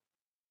 Eric,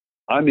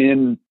 I'm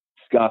in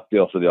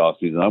Scottsdale for the off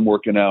season. I'm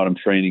working out. I'm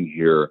training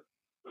here.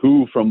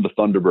 Who from the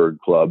Thunderbird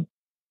Club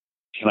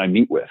can I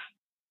meet with,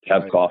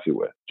 have coffee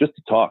with, just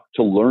to talk,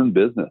 to learn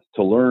business,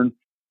 to learn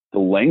the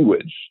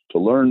language, to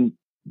learn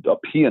the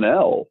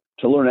P&L,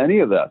 to learn any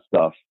of that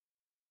stuff,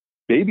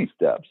 baby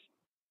steps.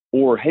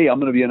 Or, hey, I'm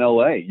going to be in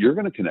LA. You're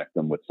going to connect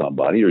them with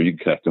somebody, or you can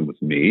connect them with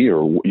me,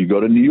 or you go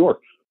to New York.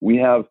 We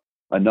have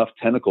enough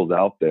tentacles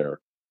out there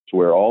to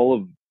where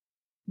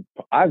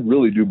I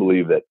really do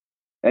believe that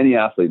any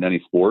athlete in any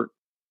sport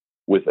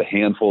with a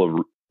handful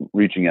of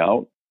reaching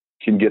out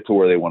can get to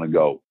where they want to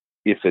go.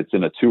 If it's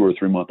in a 2 or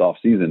 3 month off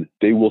season,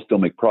 they will still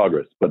make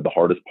progress. But the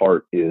hardest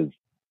part is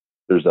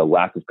there's a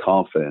lack of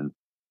confidence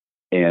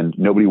and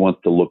nobody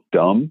wants to look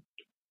dumb.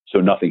 So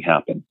nothing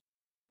happens.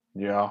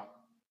 Yeah.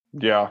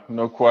 Yeah,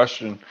 no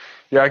question.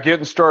 Yeah.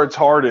 Getting started's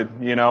hard,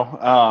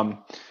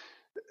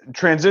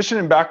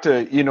 transitioning back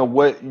to,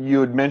 what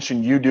you had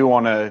mentioned you do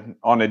on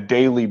a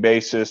daily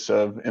basis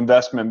of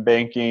investment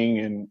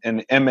banking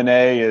and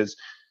M&A is,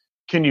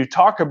 can you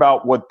talk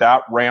about what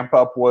that ramp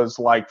up was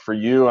like for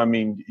you? I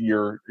mean,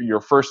 your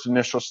first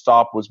initial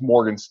stop was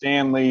Morgan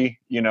Stanley,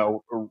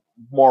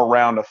 more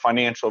around a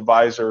financial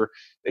advisor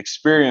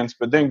experience,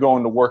 but then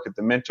going to work at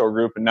the Mentor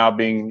Group and now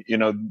being,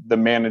 the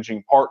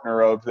managing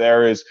partner of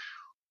there is,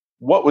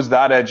 what was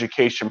that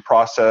education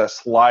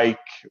process like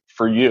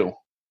for you?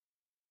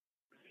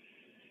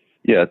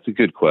 Yeah, it's a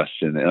good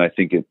question. And I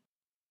think it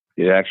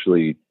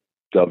actually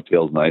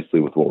dovetails nicely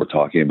with what we're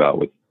talking about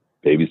with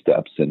baby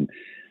steps. And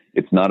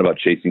it's not about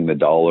chasing the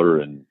dollar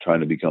and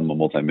trying to become a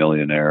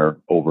multimillionaire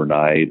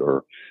overnight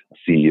or a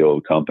CEO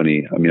of a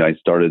company. I mean, I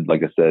started,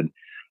 like I said,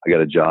 I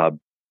got a job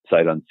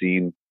sight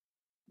unseen.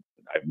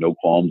 I have no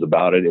qualms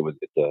about it.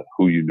 It's a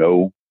who you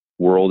know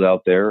world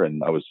out there.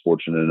 And I was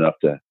fortunate enough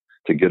to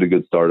get a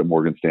good start at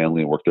Morgan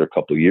Stanley and work there a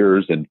couple of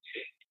years. And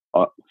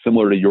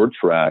similar to your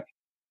track,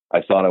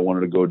 I thought I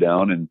wanted to go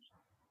down and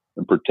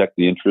protect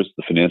the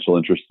financial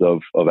interests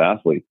of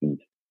athletes. And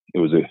it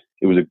was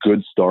a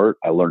good start.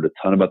 I learned a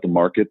ton about the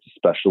markets,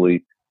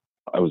 especially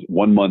I was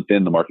 1 month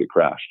in, the market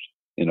crashed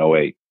in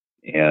 '08.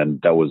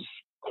 And that was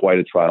quite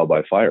a trial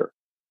by fire.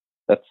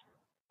 That's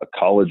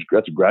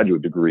a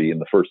graduate degree in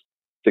the first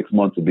 6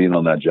 months of being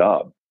on that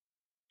job.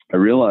 I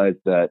realized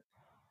that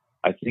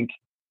I think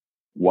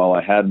while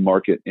I had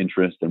market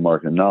interest and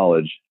market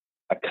knowledge,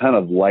 I kind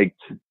of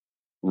liked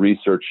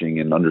researching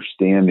and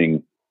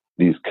understanding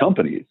these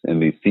companies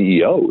and these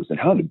CEOs and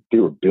how they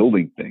were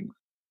building things.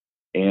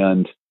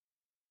 And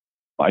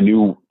I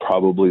knew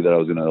probably that I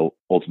was going to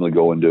ultimately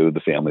go into the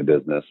family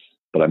business,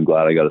 but I'm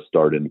glad I got to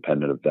start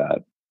independent of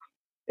that.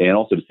 And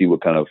also to see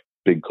what kind of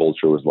big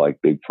culture was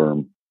like, big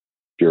firm,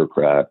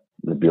 bureaucrat,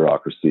 the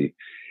bureaucracy.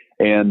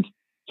 And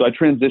so I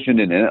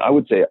transitioned in, and I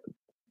would say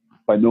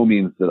by no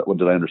means did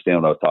I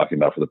understand what I was talking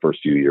about for the first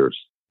few years.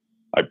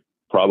 I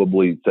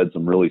probably said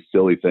some really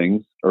silly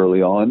things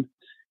early on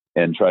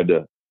and tried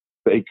to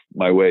fake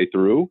my way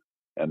through,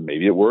 and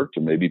maybe it worked,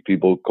 and maybe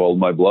people called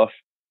my bluff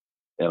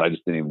and I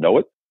just didn't even know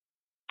it.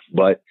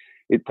 But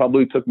it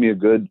probably took me a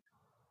good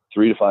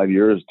 3 to 5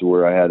 years to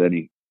where I had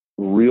any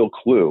real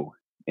clue.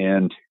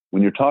 And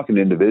when you're talking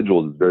to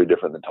individuals, it's very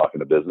different than talking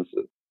to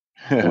businesses.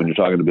 When you're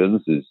talking to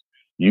businesses,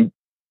 you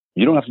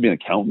don't have to be an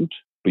accountant,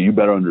 but you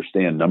better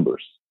understand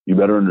numbers. You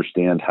better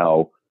understand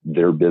how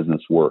their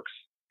business works.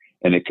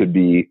 And it could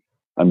be,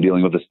 I'm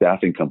dealing with a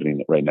staffing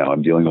company right now.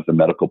 I'm dealing with a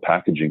medical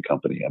packaging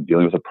company. I'm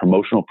dealing with a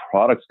promotional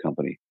products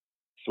company.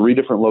 3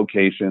 different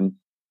locations,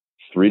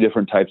 3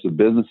 different types of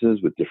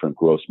businesses with different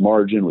gross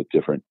margin, with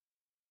different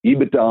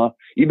EBITDA.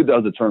 EBITDA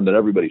is a term that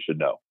everybody should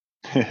know.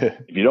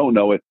 If you don't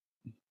know it,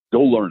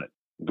 go learn it.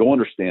 Go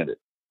understand it.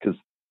 Because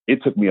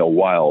it took me a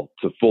while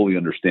to fully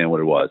understand what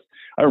it was.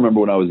 I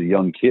remember when I was a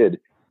young kid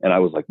and I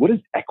was like, what is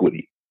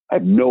equity? I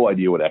have no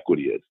idea what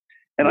equity is.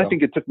 And I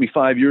think it took me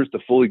 5 years to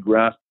fully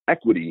grasp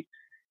equity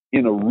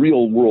in a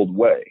real world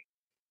way.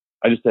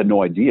 I just had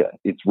no idea.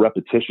 It's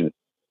repetition,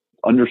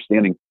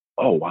 understanding,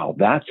 oh, wow,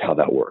 that's how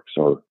that works.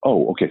 Or,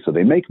 oh, okay, so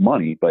they make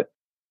money, but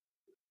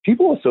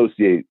people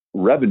associate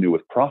revenue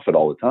with profit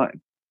all the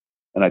time.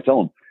 And I tell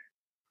them,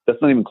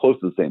 that's not even close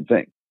to the same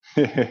thing.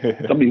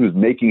 Somebody who's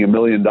making $1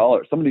 million,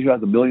 somebody who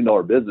has $1 million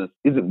business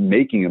isn't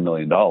making $1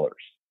 million.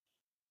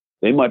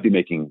 They might be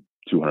making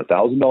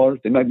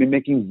 $200,000. They might be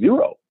making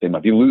zero. They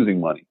might be losing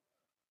money.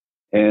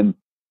 And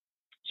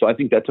so I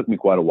think that took me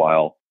quite a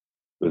while.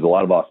 There was a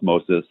lot of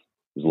osmosis.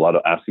 There was a lot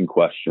of asking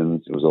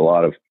questions. It was a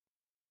lot of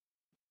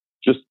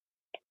just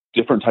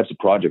different types of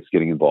projects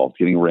getting involved,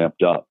 getting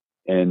ramped up.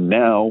 And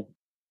now,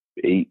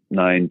 8,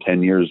 9,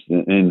 10 years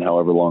in,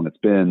 however long it's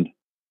been,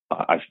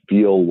 I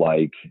feel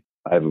like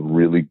I have a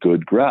really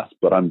good grasp,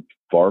 but I'm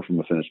far from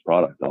a finished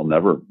product. I'll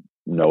never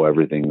know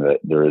everything that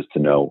there is to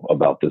know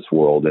about this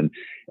world.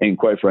 And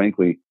quite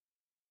frankly,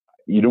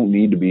 you don't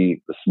need to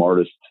be the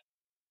smartest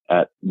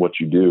at what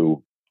you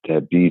do to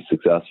be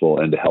successful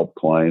and to help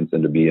clients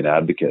and to be an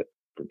advocate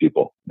for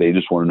people. They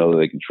just want to know that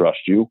they can trust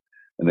you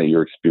and that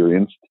you're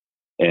experienced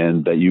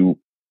and that you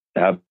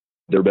have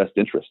their best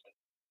interest.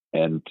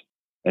 And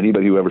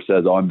anybody who ever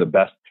says, oh, I'm the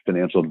best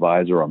financial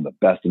advisor, I'm the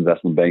best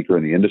investment banker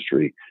in the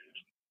industry,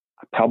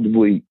 I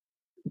probably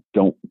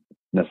don't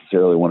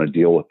necessarily want to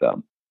deal with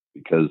them,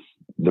 because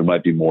there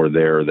might be more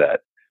there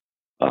that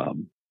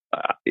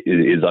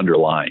is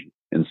underlying.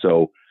 And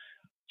so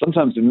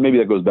sometimes maybe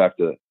that goes back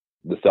to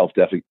the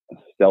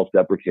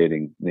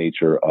self-deprecating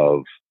nature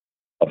of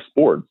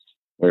sports,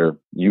 where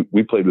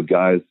we played with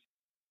guys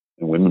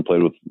and women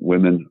played with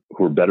women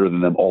who are better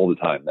than them all the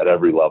time at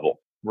every level.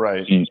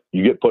 Right. So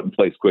you get put in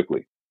place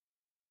quickly.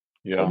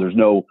 Yeah. So there's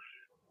no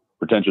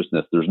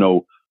pretentiousness. There's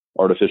no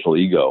artificial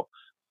ego.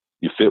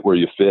 You fit where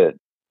you fit,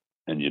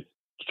 and you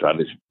try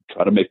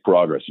to make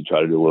progress. You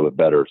try to do a little bit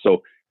better.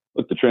 So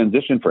look, the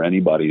transition for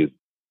anybody is,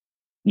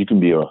 you can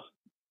be a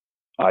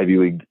Ivy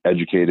League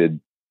educated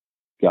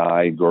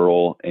guy,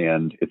 girl,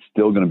 and it's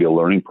still going to be a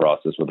learning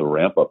process with a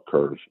ramp up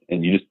curve.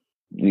 And you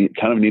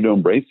kind of need to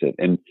embrace it.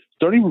 And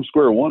starting from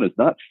square one is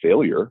not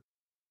failure.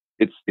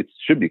 It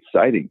should be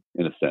exciting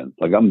in a sense.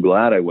 Like, I'm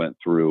glad I went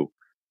through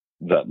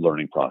that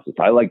learning process.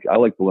 I like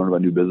to learn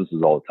about new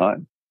businesses all the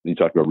time. You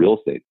talk about real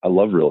estate. I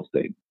love real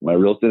estate. Am I a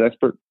real estate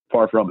expert?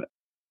 Far from it.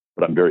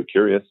 But I'm very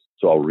curious,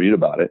 so I'll read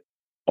about it.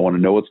 I want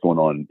to know what's going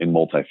on in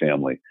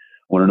multifamily. I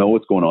want to know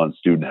what's going on in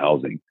student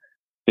housing,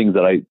 things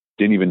that I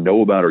didn't even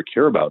know about or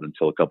care about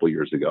until a couple of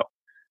years ago.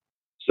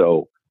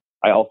 So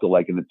I also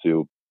liken it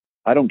to,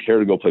 I don't care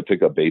to go play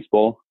pickup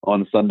baseball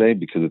on a Sunday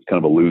because it's kind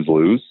of a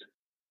lose-lose.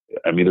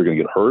 I'm either going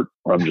to get hurt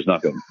or I'm just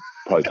not going to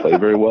probably play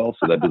very well.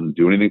 So that doesn't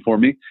do anything for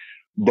me.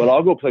 But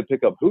I'll go play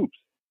pickup hoops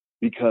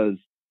because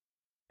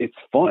it's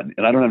fun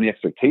and I don't have any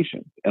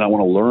expectations. And I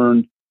want to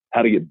learn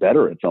how to get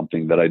better at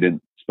something that I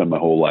didn't spend my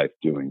whole life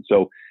doing.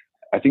 So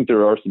I think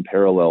there are some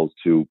parallels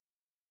to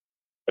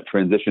a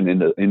transition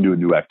into a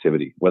new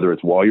activity, whether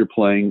it's while you're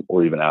playing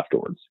or even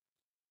afterwards.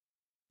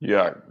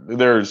 Yeah,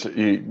 there's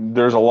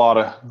a lot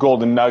of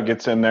golden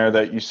nuggets in there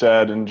that you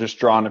said, and just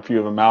drawing a few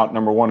of them out.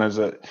 Number one is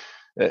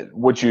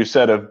what you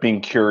said of being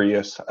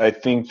curious. I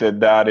think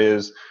that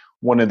is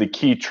one of the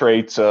key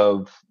traits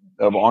of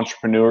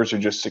entrepreneurs or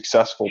just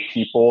successful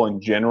people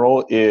in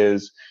general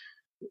is,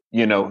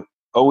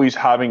 always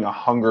having a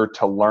hunger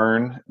to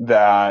learn.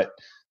 That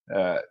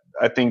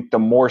I think the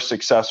more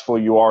successful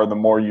you are, the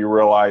more you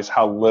realize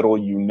how little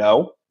you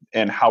know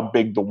and how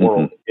big the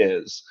world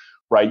is.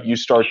 Right? You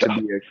start to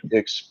be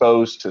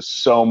exposed to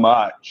so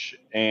much.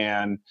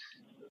 And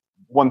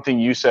one thing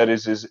you said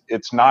is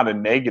it's not a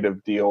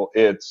negative deal.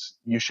 It's,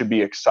 you should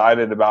be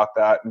excited about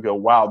that and go,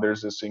 wow,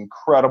 there's this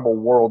incredible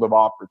world of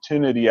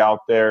opportunity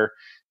out there.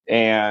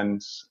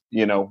 And,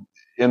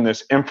 in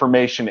this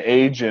information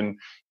age, and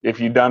if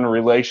you've done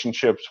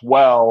relationships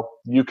well,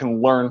 you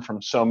can learn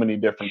from so many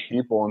different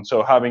people. And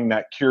so having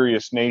that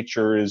curious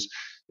nature is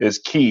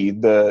key.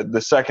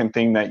 The second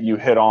thing that you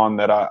hit on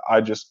that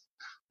I just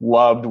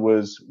loved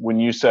was when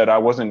you said I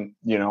wasn't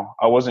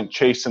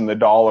chasing the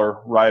dollar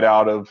right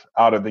out of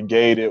the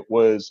gate. It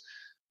was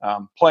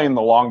playing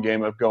the long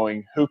game of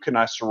going, who can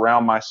I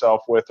surround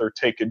myself with or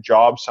take a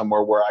job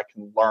somewhere where I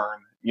can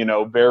learn,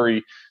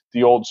 very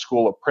the old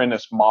school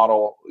apprentice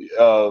model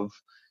of,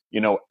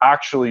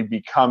 actually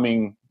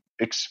becoming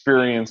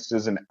experienced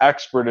as an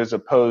expert, as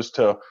opposed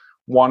to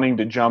wanting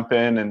to jump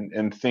in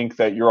and think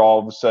that you're all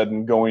of a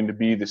sudden going to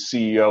be the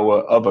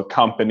CEO of a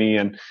company.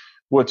 And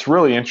what's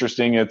really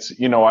interesting, it's,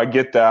 I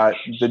get that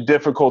the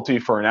difficulty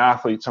for an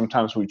athlete,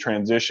 sometimes we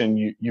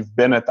transition, you've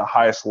been at the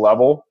highest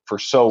level for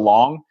so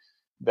long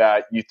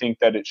that you think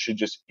that it should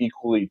just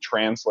equally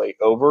translate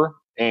over.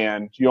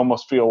 And you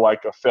almost feel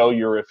like a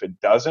failure if it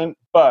doesn't.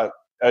 But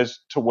as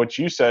to what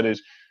you said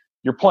is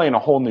you're playing a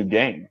whole new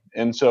game.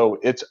 And so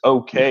it's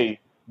okay.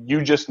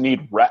 You just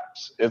need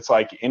reps. It's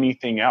like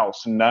anything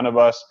else. None of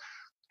us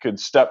could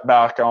step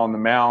back on the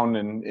mound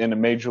and in a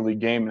major league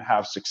game and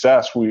have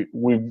success.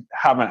 We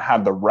haven't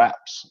had the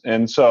reps.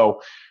 And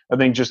so I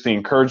think just the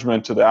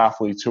encouragement to the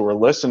athletes who are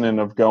listening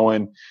of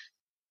going,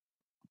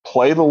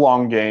 play the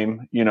long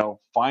game,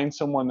 find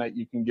someone that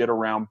you can get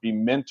around, be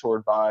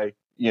mentored by,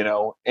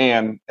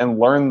 and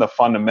learn the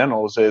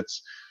fundamentals.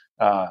 It's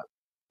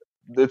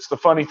the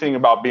funny thing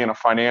about being a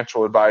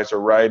financial advisor,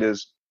 right,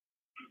 is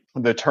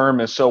the term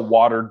is so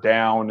watered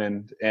down,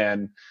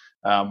 and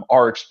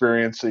our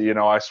experience,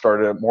 I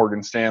started at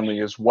Morgan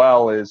Stanley as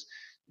well, is,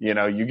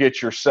 you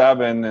get your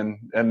 7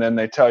 and then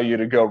they tell you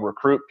to go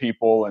recruit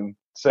people and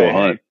say,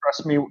 hey,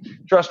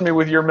 trust me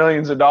with your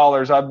millions of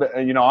dollars. I'm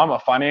a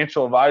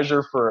financial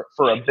advisor for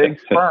a big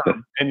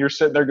firm. And you're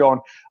sitting there going,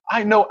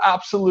 I know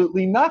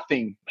absolutely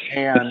nothing.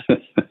 And,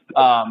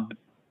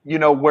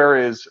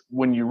 whereas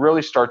when you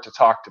really start to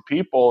talk to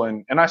people,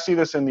 and I see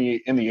this in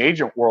the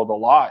agent world a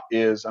lot,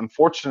 is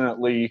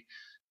unfortunately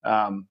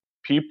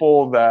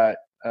people that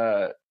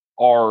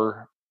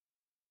are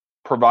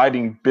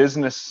providing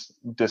business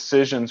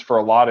decisions for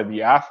a lot of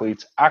the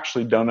athletes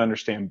actually don't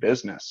understand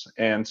business.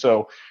 And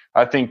so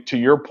I think, to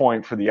your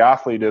point, for the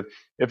athlete,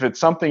 if it's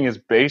something as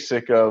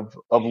basic of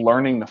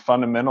learning the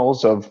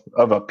fundamentals of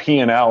a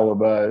P&L,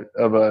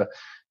 of a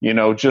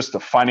just the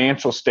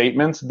financial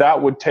statements, that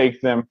would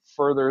take them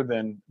further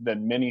than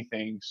many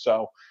things.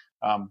 So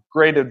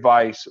great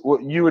advice.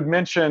 Well, you had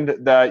mentioned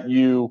that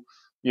you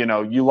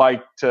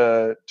like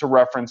to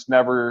reference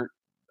Never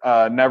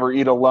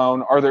Eat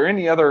Alone. Are there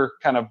any other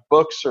kind of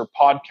books or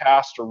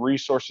podcasts or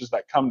resources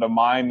that come to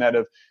mind that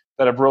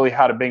have really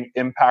had a big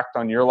impact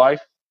on your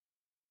life?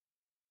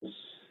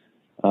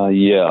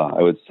 Yeah,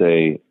 I would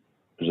say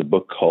there's a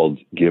book called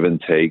Give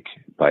and Take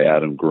by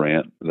Adam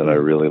Grant that I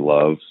really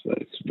love.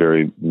 It's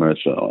very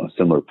much a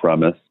similar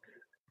premise.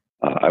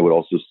 I would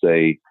also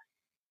say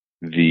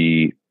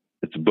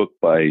it's a book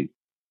by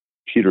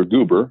Peter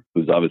Guber,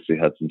 who's obviously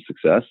had some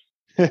success.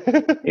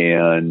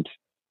 And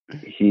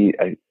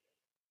I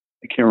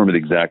can't remember the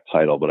exact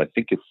title, but I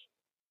think it's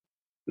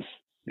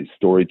the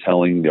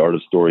storytelling, the art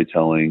of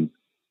storytelling.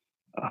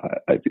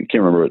 I can't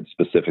remember it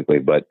specifically,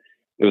 but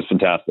it was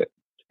fantastic.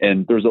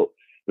 And there's a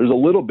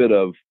little bit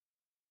of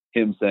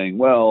him saying,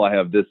 well, I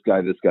have this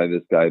guy, this guy,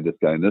 this guy, this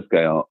guy, and this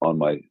guy on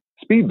my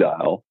speed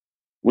dial,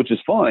 which is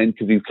fine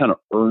because he's kind of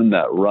earned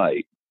that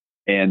right.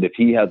 And if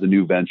he has a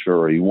new venture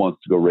or he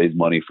wants to go raise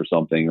money for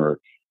something, or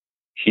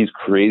he's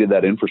created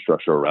that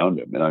infrastructure around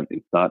him. And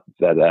it's not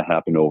that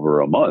happened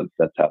over a month.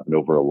 That's happened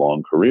over a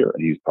long career.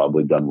 And he's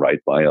probably done right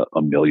by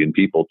a million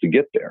people to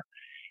get there.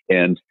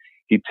 And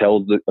he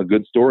tells a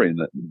good story. And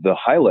the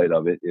highlight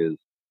of it is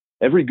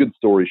every good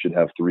story should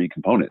have 3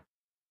 components: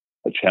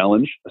 a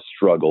challenge, a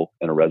struggle,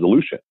 and a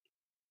resolution.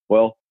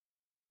 Well,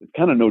 it's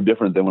kind of no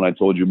different than when I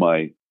told you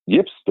my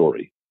Yips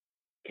story.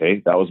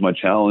 Okay. That was my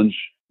challenge.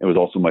 It was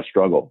also my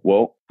struggle.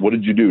 Well, what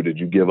did you do? Did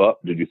you give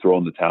up? Did you throw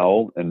in the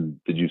towel? And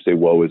did you say,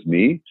 woe is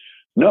me?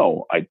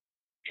 No, I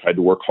tried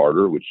to work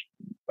harder, which,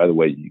 by the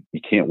way,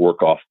 you can't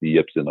work off the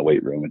yips in the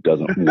weight room. It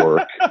doesn't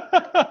work.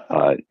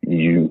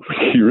 You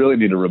really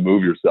need to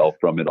remove yourself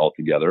from it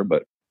altogether.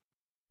 But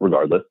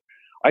regardless,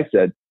 I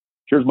said,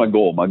 here's my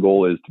goal. My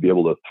goal is to be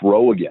able to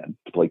throw again,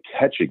 to play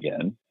catch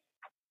again,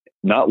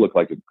 not look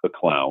like a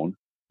clown.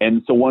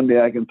 And so one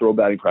day I can throw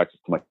batting practice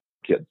to my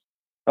kids.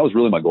 That was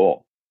really my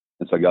goal.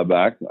 And so I got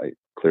back, I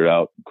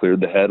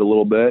cleared the head a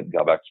little bit,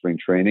 got back to spring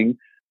training.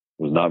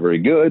 It was not very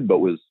good, but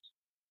was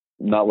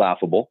not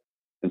laughable.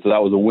 And so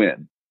that was a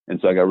win. And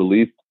so I got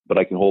released, but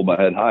I can hold my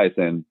head high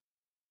saying,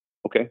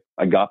 okay,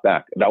 I got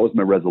back. That was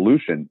my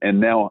resolution. And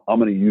now I'm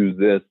going to use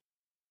this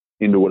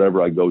into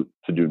whatever I go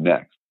to do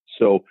next.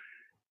 So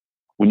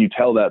when you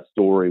tell that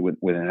story,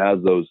 when it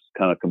has those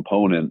kind of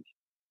components,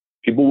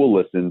 people will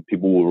listen,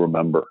 people will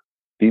remember.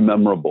 Be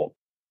memorable.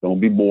 Don't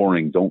be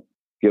boring. Don't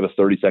give a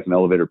 30-second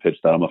elevator pitch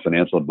that I'm a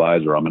financial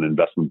advisor, I'm an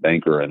investment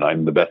banker, and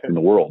I'm the best in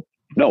the world.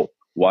 No.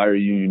 Why are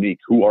you unique?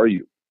 Who are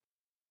you?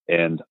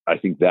 And I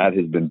think that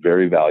has been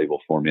very valuable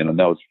for me. And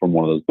that was from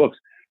one of those books.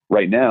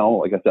 Right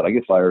now, like I said, I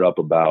get fired up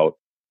about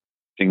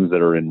things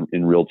that are in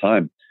real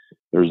time.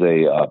 There's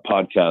a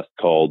podcast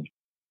called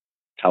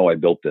How I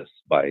Built This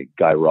by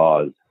Guy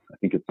Raz. I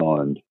think it's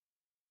on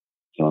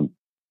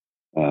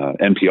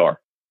NPR.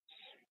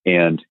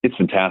 And it's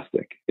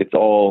fantastic. It's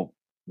all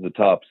the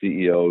top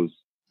CEOs,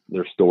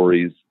 their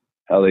stories,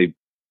 how they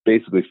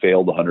basically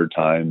failed 100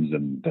 times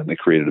and then they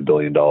created $1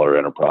 billion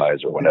enterprise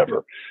or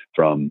whatever,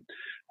 from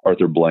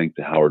Arthur Blank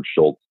to Howard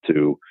Schultz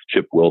to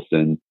Chip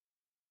Wilson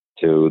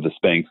to the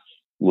Spanx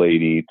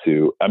lady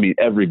to,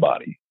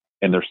 everybody.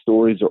 And their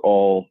stories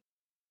are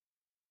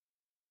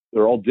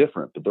they're all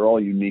different, but they're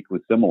all uniquely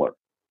similar.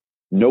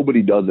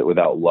 Nobody does it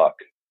without luck,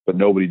 but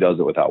nobody does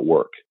it without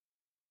work.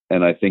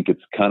 And I think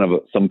it's kind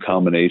of some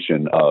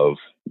combination of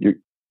you're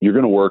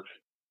going to work,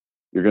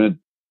 you're going to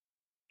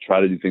try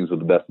to do things with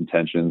the best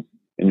intentions,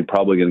 and you're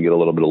probably going to get a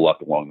little bit of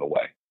luck along the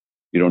way.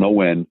 You don't know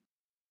when,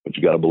 but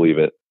you got to believe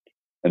it.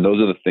 And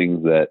those are the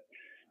things that,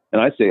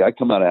 and I say, I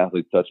come out of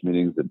Athletes Touch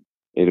meetings at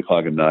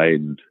 8:00 at night,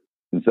 and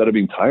instead of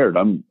being tired,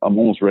 I'm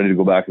almost ready to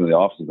go back into the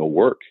office and go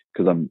work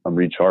because I'm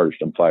recharged.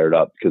 I'm fired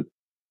up because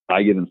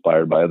I get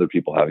inspired by other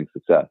people having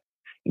success,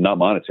 and not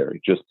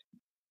monetary, just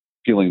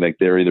feeling like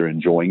they're either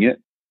enjoying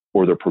it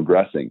or they're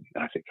progressing.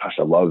 And I think, gosh,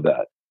 I love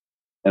that.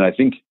 And I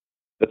think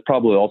that's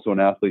probably also an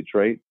athlete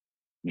trait.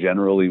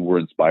 Generally, we're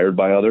inspired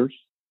by others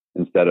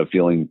instead of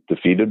feeling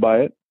defeated by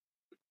it.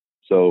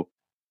 So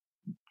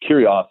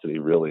curiosity,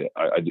 really,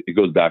 it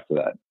goes back to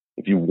that.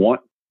 If you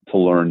want to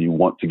learn, you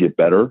want to get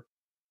better,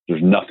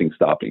 there's nothing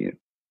stopping you.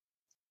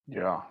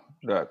 Yeah,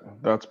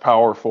 that's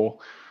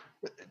powerful.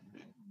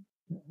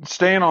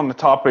 Staying on the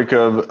topic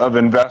of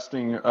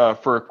investing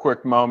for a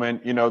quick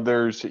moment,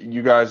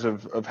 you guys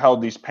have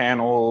held these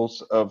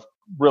panels of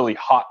really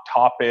hot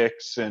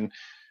topics, and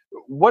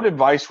what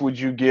advice would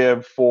you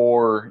give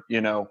for,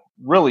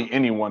 really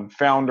anyone,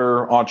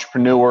 founder,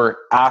 entrepreneur,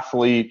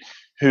 athlete,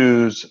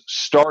 who's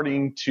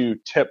starting to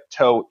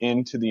tiptoe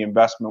into the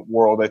investment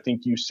world? I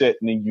think you sit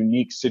in a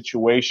unique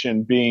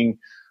situation being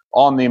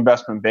on the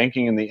investment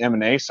banking and the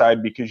M&A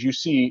side, because you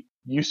see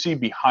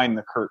behind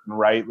the curtain,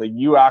 right? Like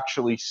you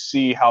actually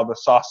see how the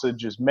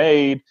sausage is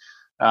made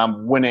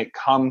when it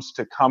comes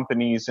to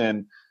companies,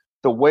 and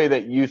the way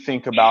that you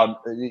think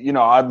about,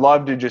 I'd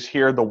love to just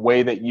hear the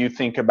way that you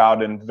think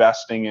about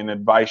investing and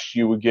advice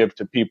you would give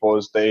to people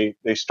as they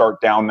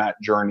start down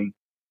that journey.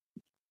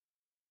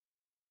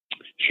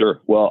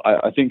 Sure. Well,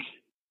 I think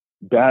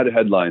bad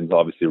headlines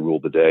obviously rule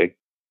the day.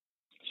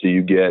 So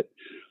you get,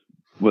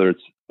 whether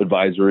it's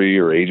advisory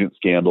or agent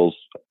scandals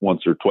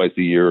once or twice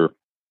a year,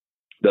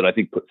 that I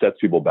think sets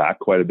people back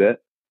quite a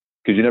bit,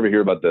 because you never hear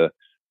about the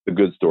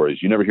good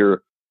stories. You don't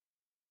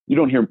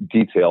hear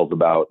details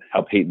about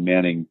how Peyton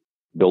Manning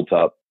built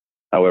up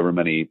however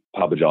many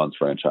Papa John's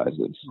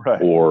franchises, right,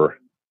 or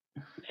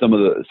some of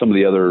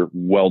the other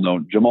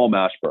well-known, Jamal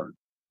Mashburn.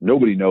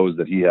 Nobody knows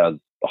that he has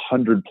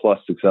 100+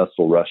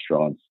 successful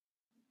restaurants.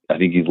 I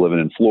think he's living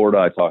in Florida.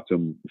 I talked to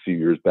him a few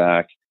years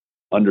back.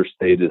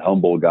 Understated,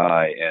 humble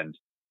guy, and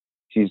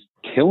he's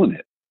killing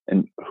it.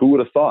 And who would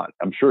have thought?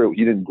 I'm sure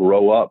he didn't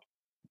grow up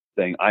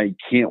saying, I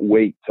can't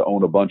wait to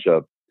own a bunch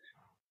of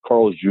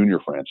Carl's Jr.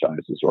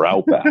 franchises or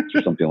Outbacks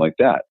or something like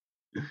that.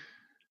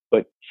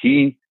 But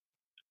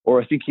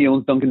I think he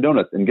owns Dunkin'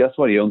 Donuts. And guess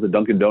what? He owns a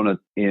Dunkin'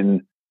 Donuts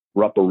in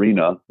Rupp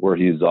Arena, where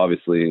he's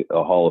obviously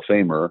a Hall of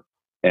Famer.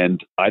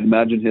 And I'd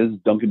imagine his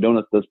Dunkin'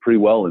 Donuts does pretty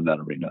well in that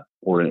arena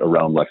or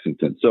around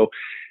Lexington. So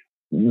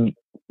it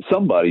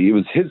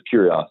was his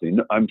curiosity.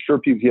 I'm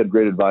sure he had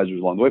great advisors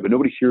along the way, but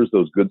nobody hears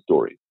those good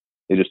stories.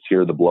 They just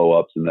hear the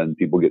blow-ups, and then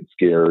people get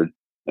scared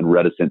and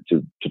reticent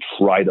to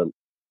try to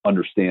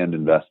understand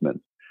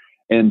investments.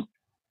 And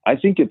I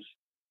think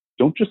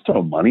don't just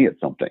throw money at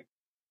something.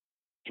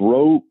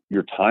 Throw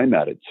your time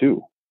at it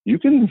too. You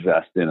can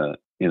invest in a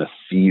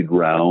seed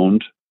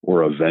round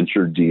or a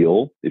venture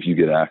deal if you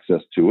get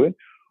access to it,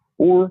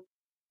 or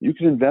you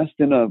can invest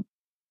in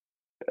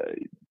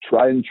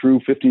tried and true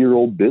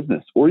 50-year-old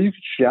business, or you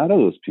could shadow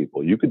those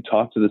people. You could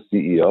talk to the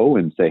CEO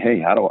and say, hey,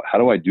 how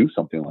do I do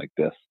something like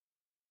this?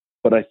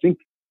 But I think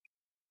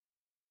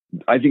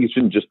it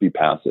shouldn't just be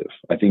passive.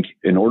 I think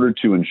in order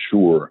to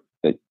ensure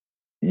that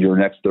your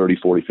next 30,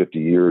 40, 50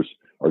 years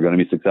are going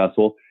to be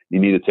successful, you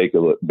need to take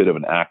a bit of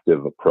an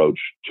active approach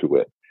to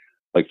it.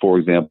 Like, for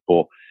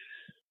example,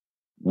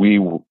 we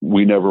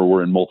never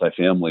were in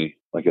multifamily,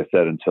 like I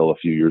said, until a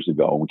few years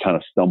ago. We kind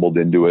of stumbled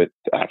into it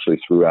actually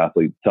through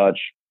Athlete Touch.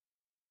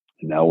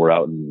 And now we're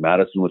out in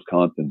Madison,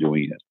 Wisconsin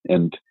doing it.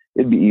 And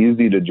it'd be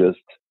easy to just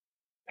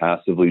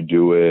passively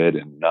do it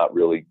and not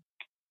really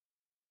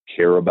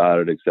care about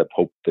it, except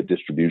hope the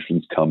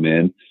distributions come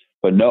in.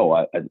 But no,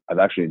 I've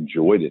actually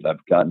enjoyed it.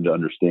 I've gotten to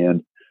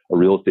understand a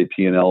real estate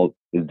P&L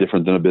is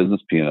different than a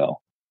business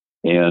P&L.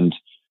 And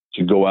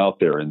to go out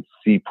there and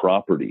see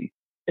property,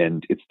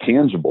 and it's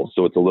tangible,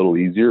 so it's a little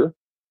easier.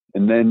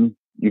 And then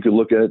you could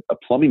look at a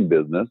plumbing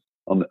business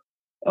on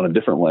a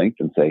different length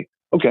and say,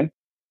 okay,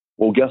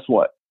 well, guess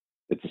what?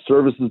 It's a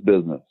services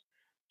business.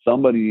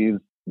 Somebody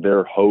needs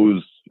their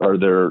hose or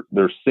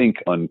their sink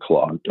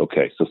unclogged.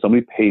 Okay, so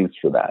somebody pays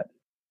for that.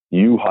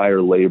 You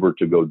hire labor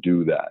to go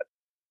do that.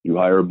 You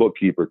hire a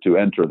bookkeeper to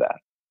enter that.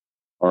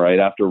 All right,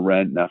 after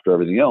rent and after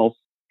everything else,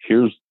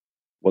 here's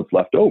what's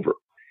left over.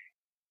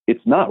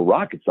 It's not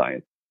rocket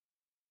science.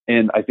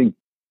 And I think,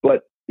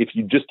 but if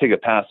you just take a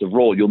passive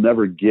role, you'll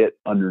never get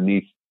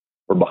underneath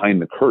or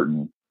behind the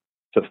curtain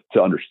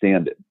to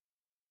understand it.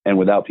 And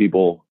without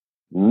people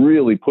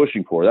really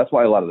pushing for it, that's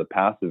why a lot of the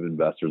passive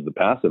investors, the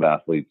passive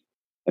athletes,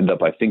 end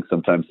up, I think,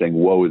 sometimes saying,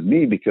 woe is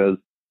me, because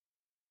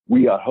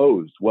we got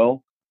hosed.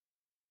 Well,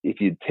 if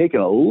you'd taken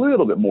a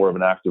little bit more of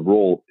an active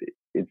role,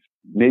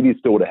 maybe it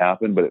still would have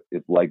happened, but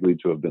it's likely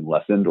to have been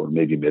lessened or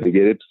maybe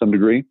mitigated to some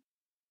degree.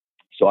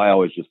 So I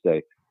always just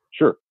say,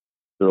 sure,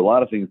 there are a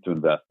lot of things to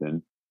invest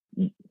in.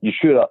 You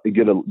should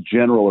get a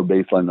general or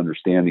baseline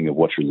understanding of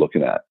what you're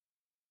looking at.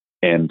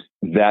 And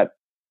that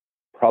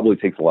probably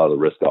takes a lot of the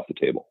risk off the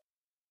table.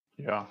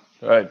 Yeah,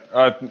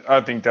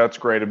 I think that's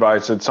great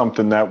advice. It's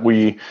something that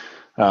we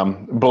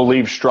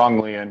believe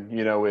strongly in.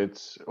 You know,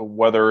 it's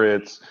whether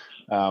it's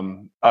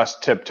us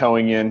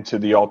tiptoeing into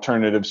the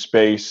alternative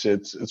space.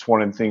 It's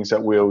one of the things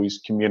that we always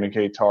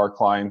communicate to our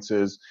clients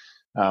is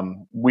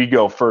we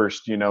go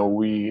first. You know,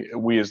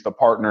 we as the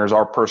partners,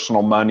 our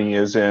personal money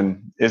is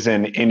in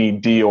any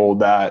deal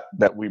that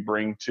we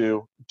bring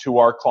to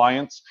our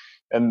clients.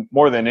 And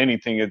more than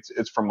anything,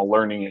 it's from a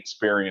learning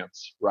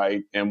experience,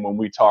 right? And when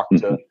we talk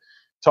to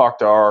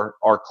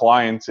our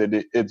clients,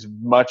 it's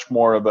much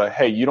more of a,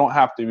 hey, you don't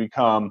have to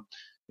become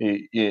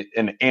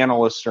an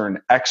analyst or an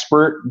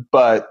expert,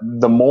 but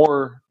the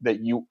more that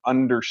you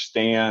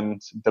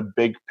understand the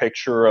big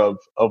picture of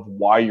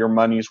why your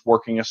money's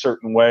working a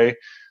certain way,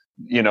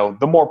 you know,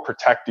 the more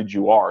protected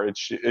you are.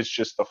 It's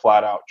just the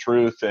flat out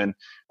truth. And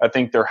I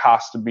think there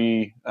has to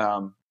be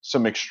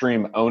some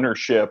extreme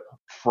ownership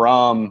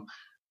from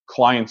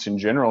clients in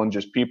general and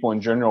just people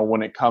in general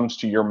when it comes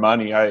to your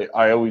money.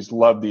 I always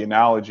love the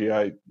analogy.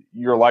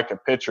 You're like a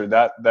pitcher.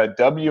 That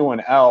W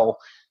and L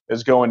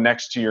is going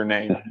next to your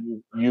name.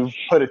 You've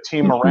put a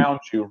team around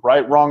you,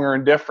 right, wrong, or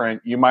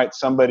indifferent.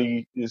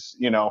 Somebody is,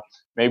 you know,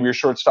 maybe your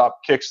shortstop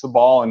kicks the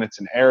ball and it's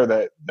an error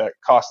that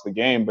costs the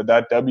game, but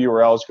that W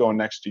or L is going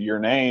next to your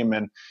name.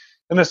 And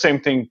the same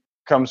thing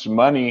comes to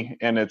money,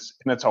 and it's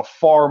a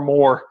far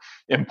more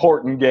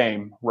important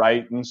game,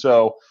 right? And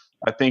so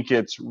I think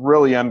it's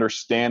really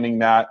understanding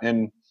that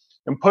and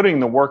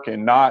putting the work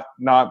in, not,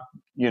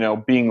 you know,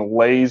 being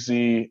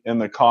lazy in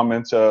the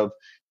comments of,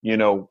 you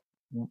know,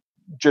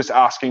 just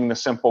asking the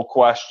simple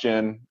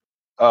question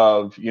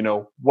of, you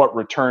know, what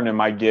return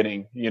am I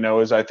getting? You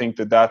know, I think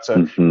that's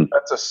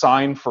a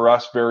sign for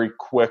us very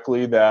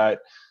quickly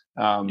that,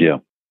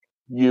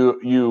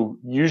 you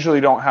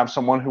usually don't have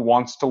someone who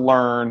wants to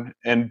learn,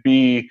 and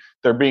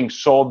they're being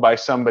sold by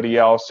somebody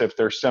else if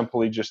they're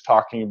simply just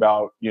talking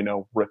about, you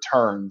know,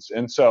 returns.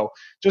 And so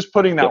just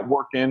putting that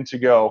work in to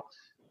go,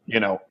 you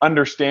know,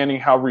 understanding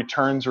how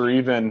returns are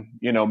even,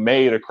 you know,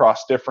 made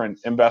across different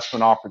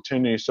investment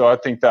opportunities. So I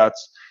think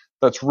that's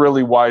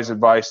really wise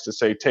advice to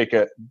say,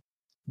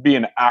 be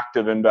an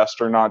active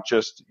investor, not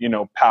just, you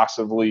know,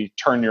 passively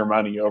turn your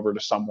money over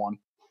to someone.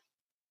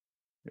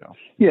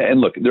 Yeah.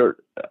 And look,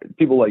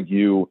 people like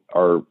you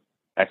are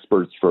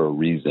experts for a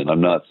reason.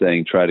 I'm not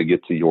saying try to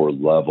get to your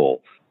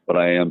level, but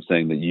I am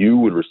saying that you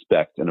would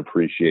respect and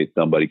appreciate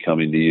somebody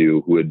coming to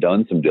you who had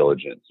done some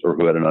diligence or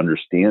who had an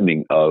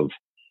understanding of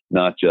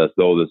not just,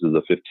 oh, this is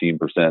a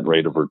 15%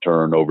 rate of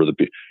return over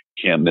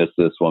can't miss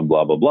this one,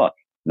 blah, blah, blah.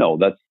 No,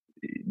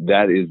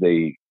 that is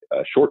a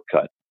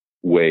shortcut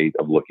way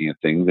of looking at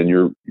things.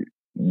 And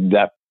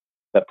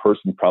that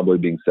person probably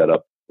being set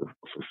up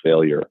for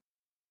failure.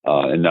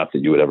 And not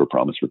that you would ever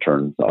promise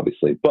returns,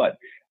 obviously, but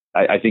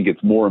I think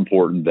it's more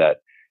important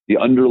that the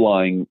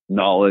underlying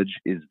knowledge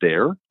is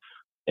there.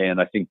 And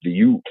I think that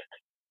you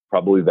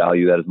probably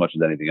value that as much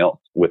as anything else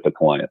with the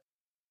client.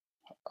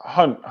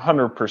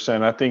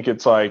 100%. I think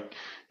it's like,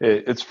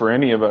 it's for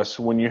any of us.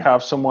 When you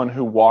have someone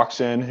who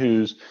walks in,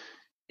 who's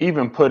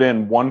even put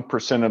in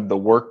 1% of the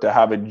work to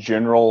have a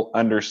general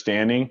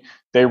understanding,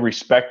 they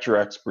respect your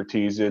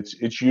expertise.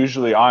 It's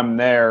usually I'm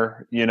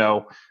there,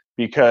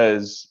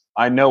 because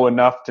I know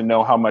enough to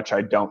know how much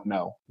I don't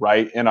know,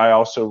 right? And I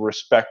also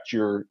respect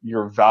your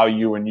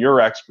value and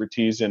your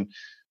expertise, and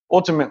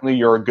ultimately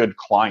you're a good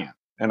client.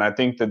 And I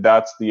think that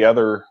that's the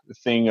other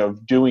thing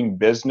of doing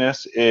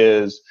business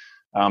is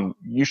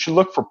you should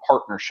look for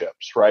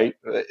partnerships, right?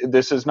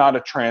 This is not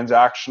a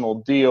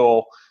transactional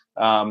deal.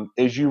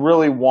 Is you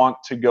really want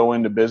to go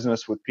into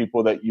business with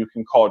people that you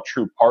can call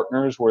true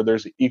partners, where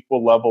there's an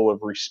equal level of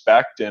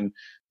respect and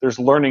there's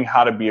learning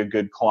how to be a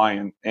good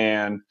client.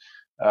 And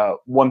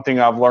one thing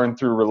I've learned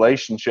through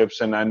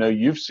relationships, and I know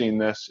you've seen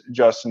this,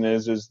 Justin,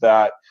 is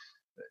that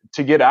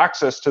to get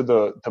access to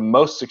the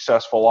most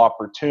successful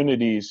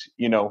opportunities,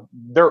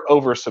 they're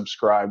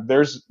oversubscribed.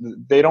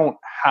 They don't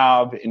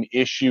have an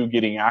issue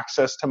getting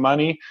access to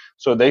money,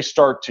 so they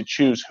start to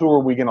choose who are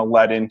we going to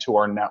let into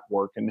our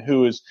network and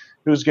who's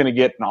going to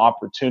get an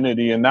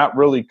opportunity, and that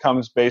really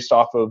comes based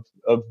off of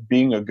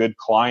being a good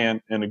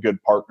client and a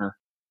good partner.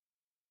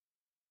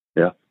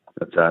 Yeah,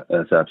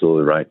 that's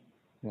absolutely right.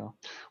 Yeah.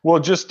 Well,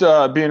 just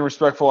being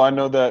respectful, I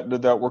know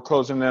that we're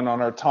closing in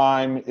on our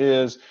time.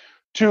 Is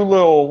two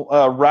little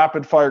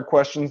rapid fire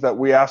questions that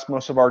we ask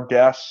most of our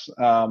guests.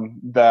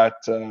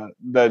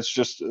 That's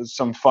just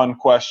some fun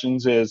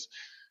questions. Is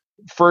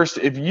first,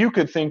 if you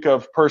could think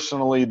of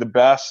personally the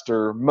best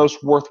or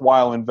most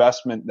worthwhile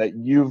investment that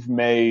you've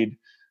made,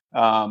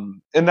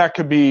 and that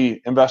could be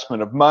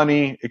investment of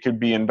money, it could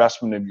be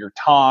investment of your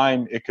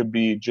time, it could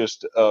be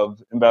just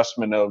of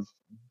investment of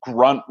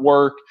grunt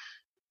work.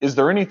 Is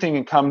there anything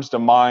that comes to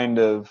mind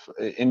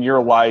in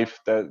your life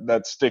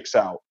that sticks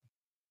out?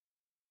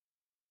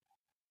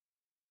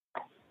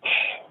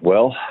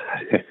 Well,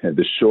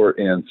 the short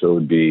answer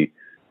would be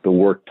the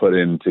work put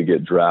in to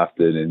get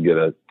drafted and get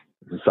a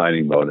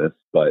signing bonus,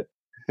 but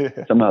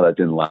somehow that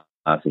didn't last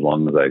as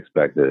long as I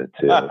expected it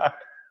to.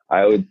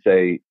 I would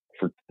say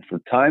for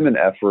time and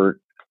effort,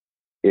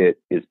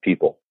 it is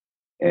people,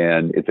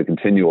 and it's a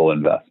continual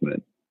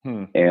investment,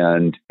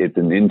 and it's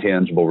an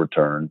intangible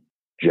return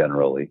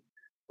generally,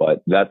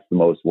 but that's the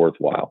most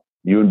worthwhile.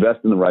 You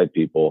invest in the right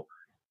people.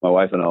 My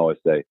wife and I always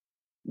say,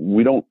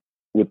 we don't,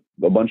 with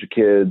a bunch of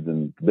kids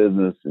and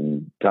business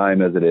and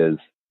time as it is,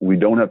 we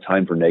don't have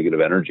time for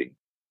negative energy.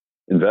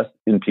 Invest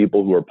in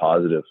people who are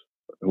positive,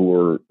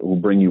 who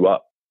bring you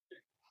up.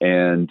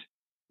 And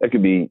that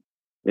could be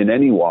in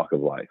any walk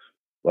of life.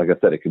 Like I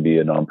said, it could be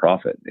a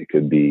nonprofit. It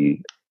could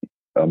be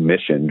a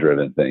mission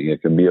driven thing.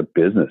 It could be a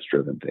business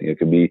driven thing. It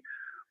could be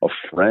a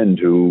friend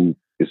who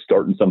is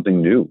starting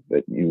something new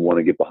that you want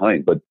to get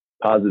behind, but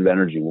positive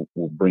energy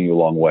will bring you a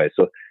long way.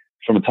 So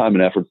from a time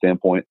and effort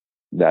standpoint,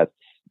 that's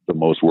the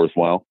most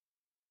worthwhile.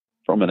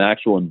 From an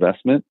actual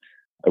investment,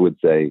 I would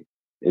say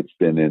it's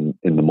been in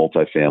the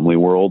multifamily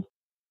world.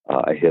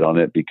 I hit on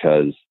it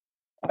because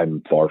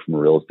I'm far from a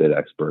real estate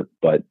expert,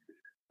 but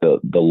the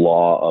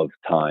law of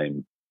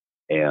time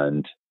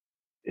and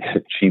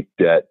cheap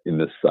debt in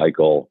this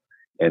cycle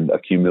and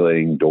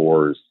accumulating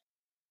doors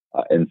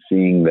and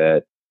seeing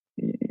that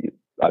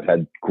I've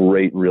had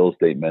great real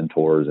estate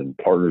mentors and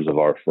partners of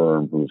our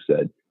firm who've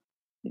said,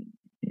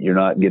 you're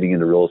not getting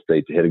into real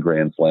estate to hit a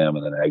grand slam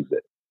and then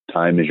exit.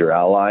 Time is your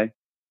ally.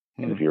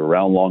 And if you're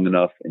around long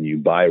enough and you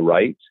buy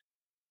right,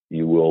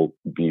 you will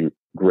be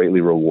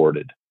greatly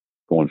rewarded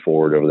going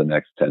forward over the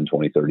next 10,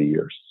 20, 30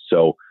 years.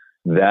 So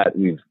that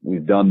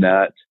we've done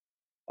that.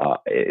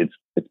 It's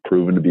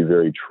proven to be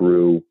very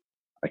true.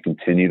 I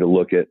continue to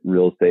look at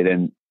real estate.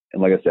 And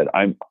like I said,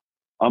 I'm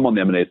on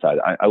the M&A side.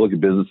 I look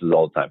at businesses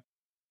all the time.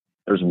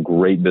 There's some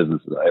great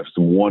businesses. I have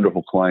some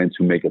wonderful clients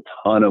who make a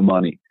ton of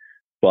money.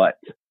 But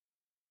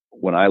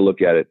when I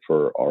look at it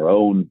for our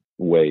own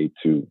way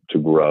to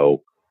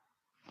grow,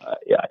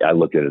 I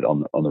look at it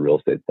on the real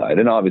estate side.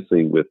 And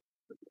obviously with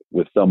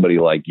somebody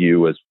like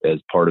you as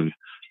part of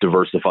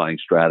diversifying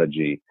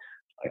strategy,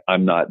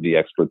 I'm not the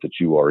expert that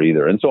you are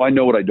either. And so I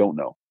know what I don't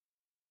know.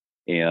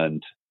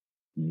 And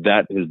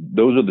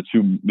those are the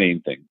two main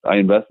things. I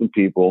invest in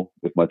people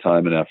with my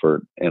time and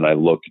effort, and I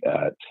look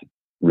at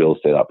real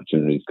estate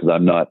opportunities because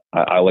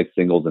I like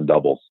singles and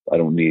doubles. I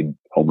don't need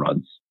home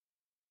runs.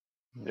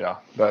 Yeah,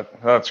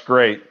 that's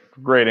great.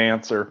 Great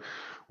answer.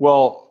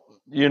 Well,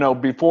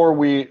 before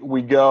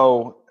we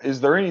go,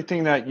 is there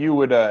anything that you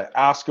would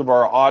ask of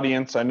our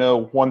audience? I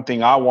know one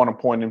thing I want to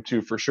point them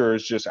to for sure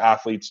is just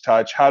Athletes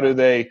Touch. How do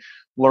they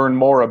learn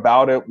more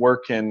about it? Where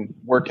can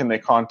they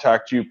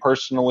contact you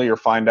personally or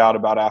find out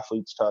about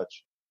Athletes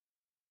Touch?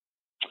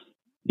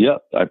 Yeah,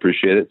 I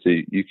appreciate it. So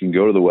you can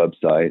go to the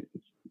website,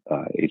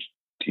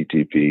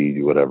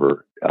 http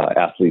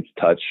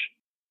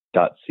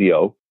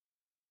athletestouch.co,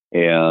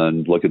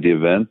 and look at the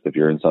events. If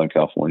you're in Southern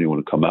California, you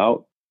want to come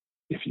out.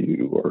 If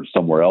you are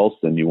somewhere else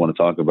and you want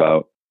to talk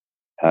about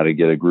how to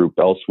get a group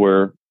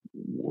elsewhere,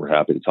 we're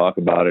happy to talk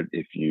about it.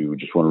 If you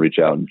just want to reach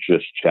out and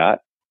just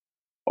chat,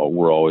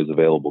 we're always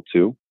available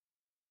too.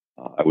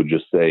 I would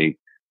just say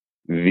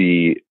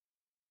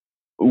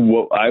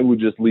what I would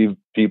just leave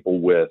people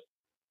with,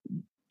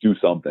 do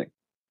something.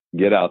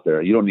 Get out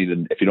there. You don't need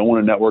to, if you don't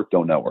want to network,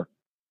 don't network.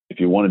 If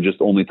you want to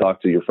just only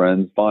talk to your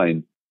friends,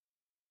 fine.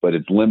 But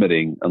it's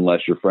limiting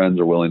unless your friends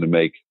are willing to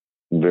make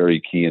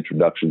very key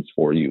introductions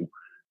for you.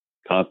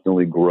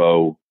 Constantly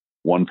grow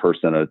one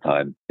person at a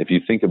time. If you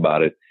think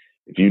about it,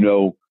 if you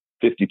know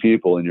 50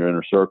 people in your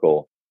inner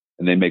circle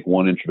and they make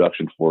one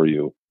introduction for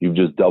you, you've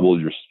just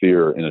doubled your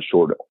sphere in a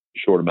short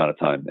amount of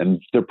time.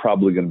 And they're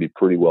probably going to be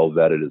pretty well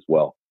vetted as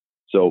well.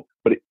 So,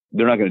 but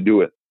they're not going to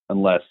do it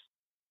unless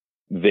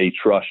they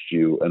trust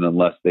you and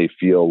unless they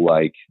feel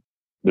like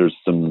there's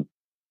some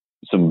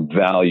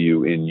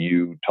value in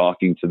you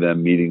talking to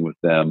them, meeting with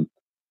them,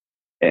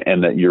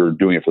 and that you're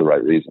doing it for the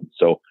right reason.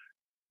 So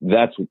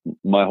that's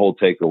my whole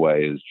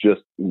takeaway, is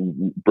just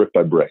brick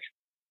by brick.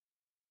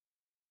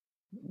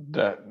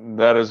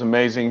 That is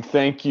amazing.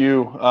 Thank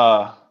you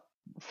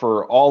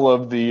for all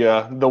of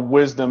the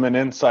wisdom and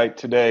insight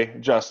today,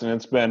 Justin.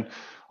 It's been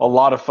a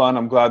lot of fun.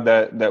 I'm glad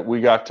that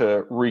we got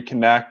to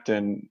reconnect,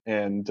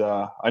 and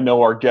I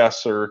know our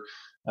guests are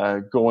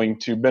going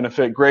to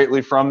benefit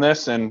greatly from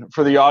this. And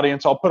for the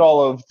audience, I'll put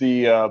all of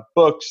the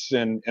books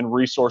and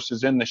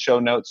resources in the show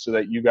notes so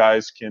that you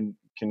guys can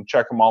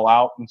check them all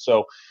out. And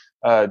so,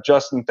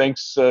 Justin,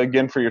 thanks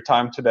again for your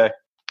time today.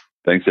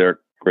 Thanks, Eric.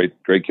 Great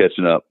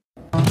catching up.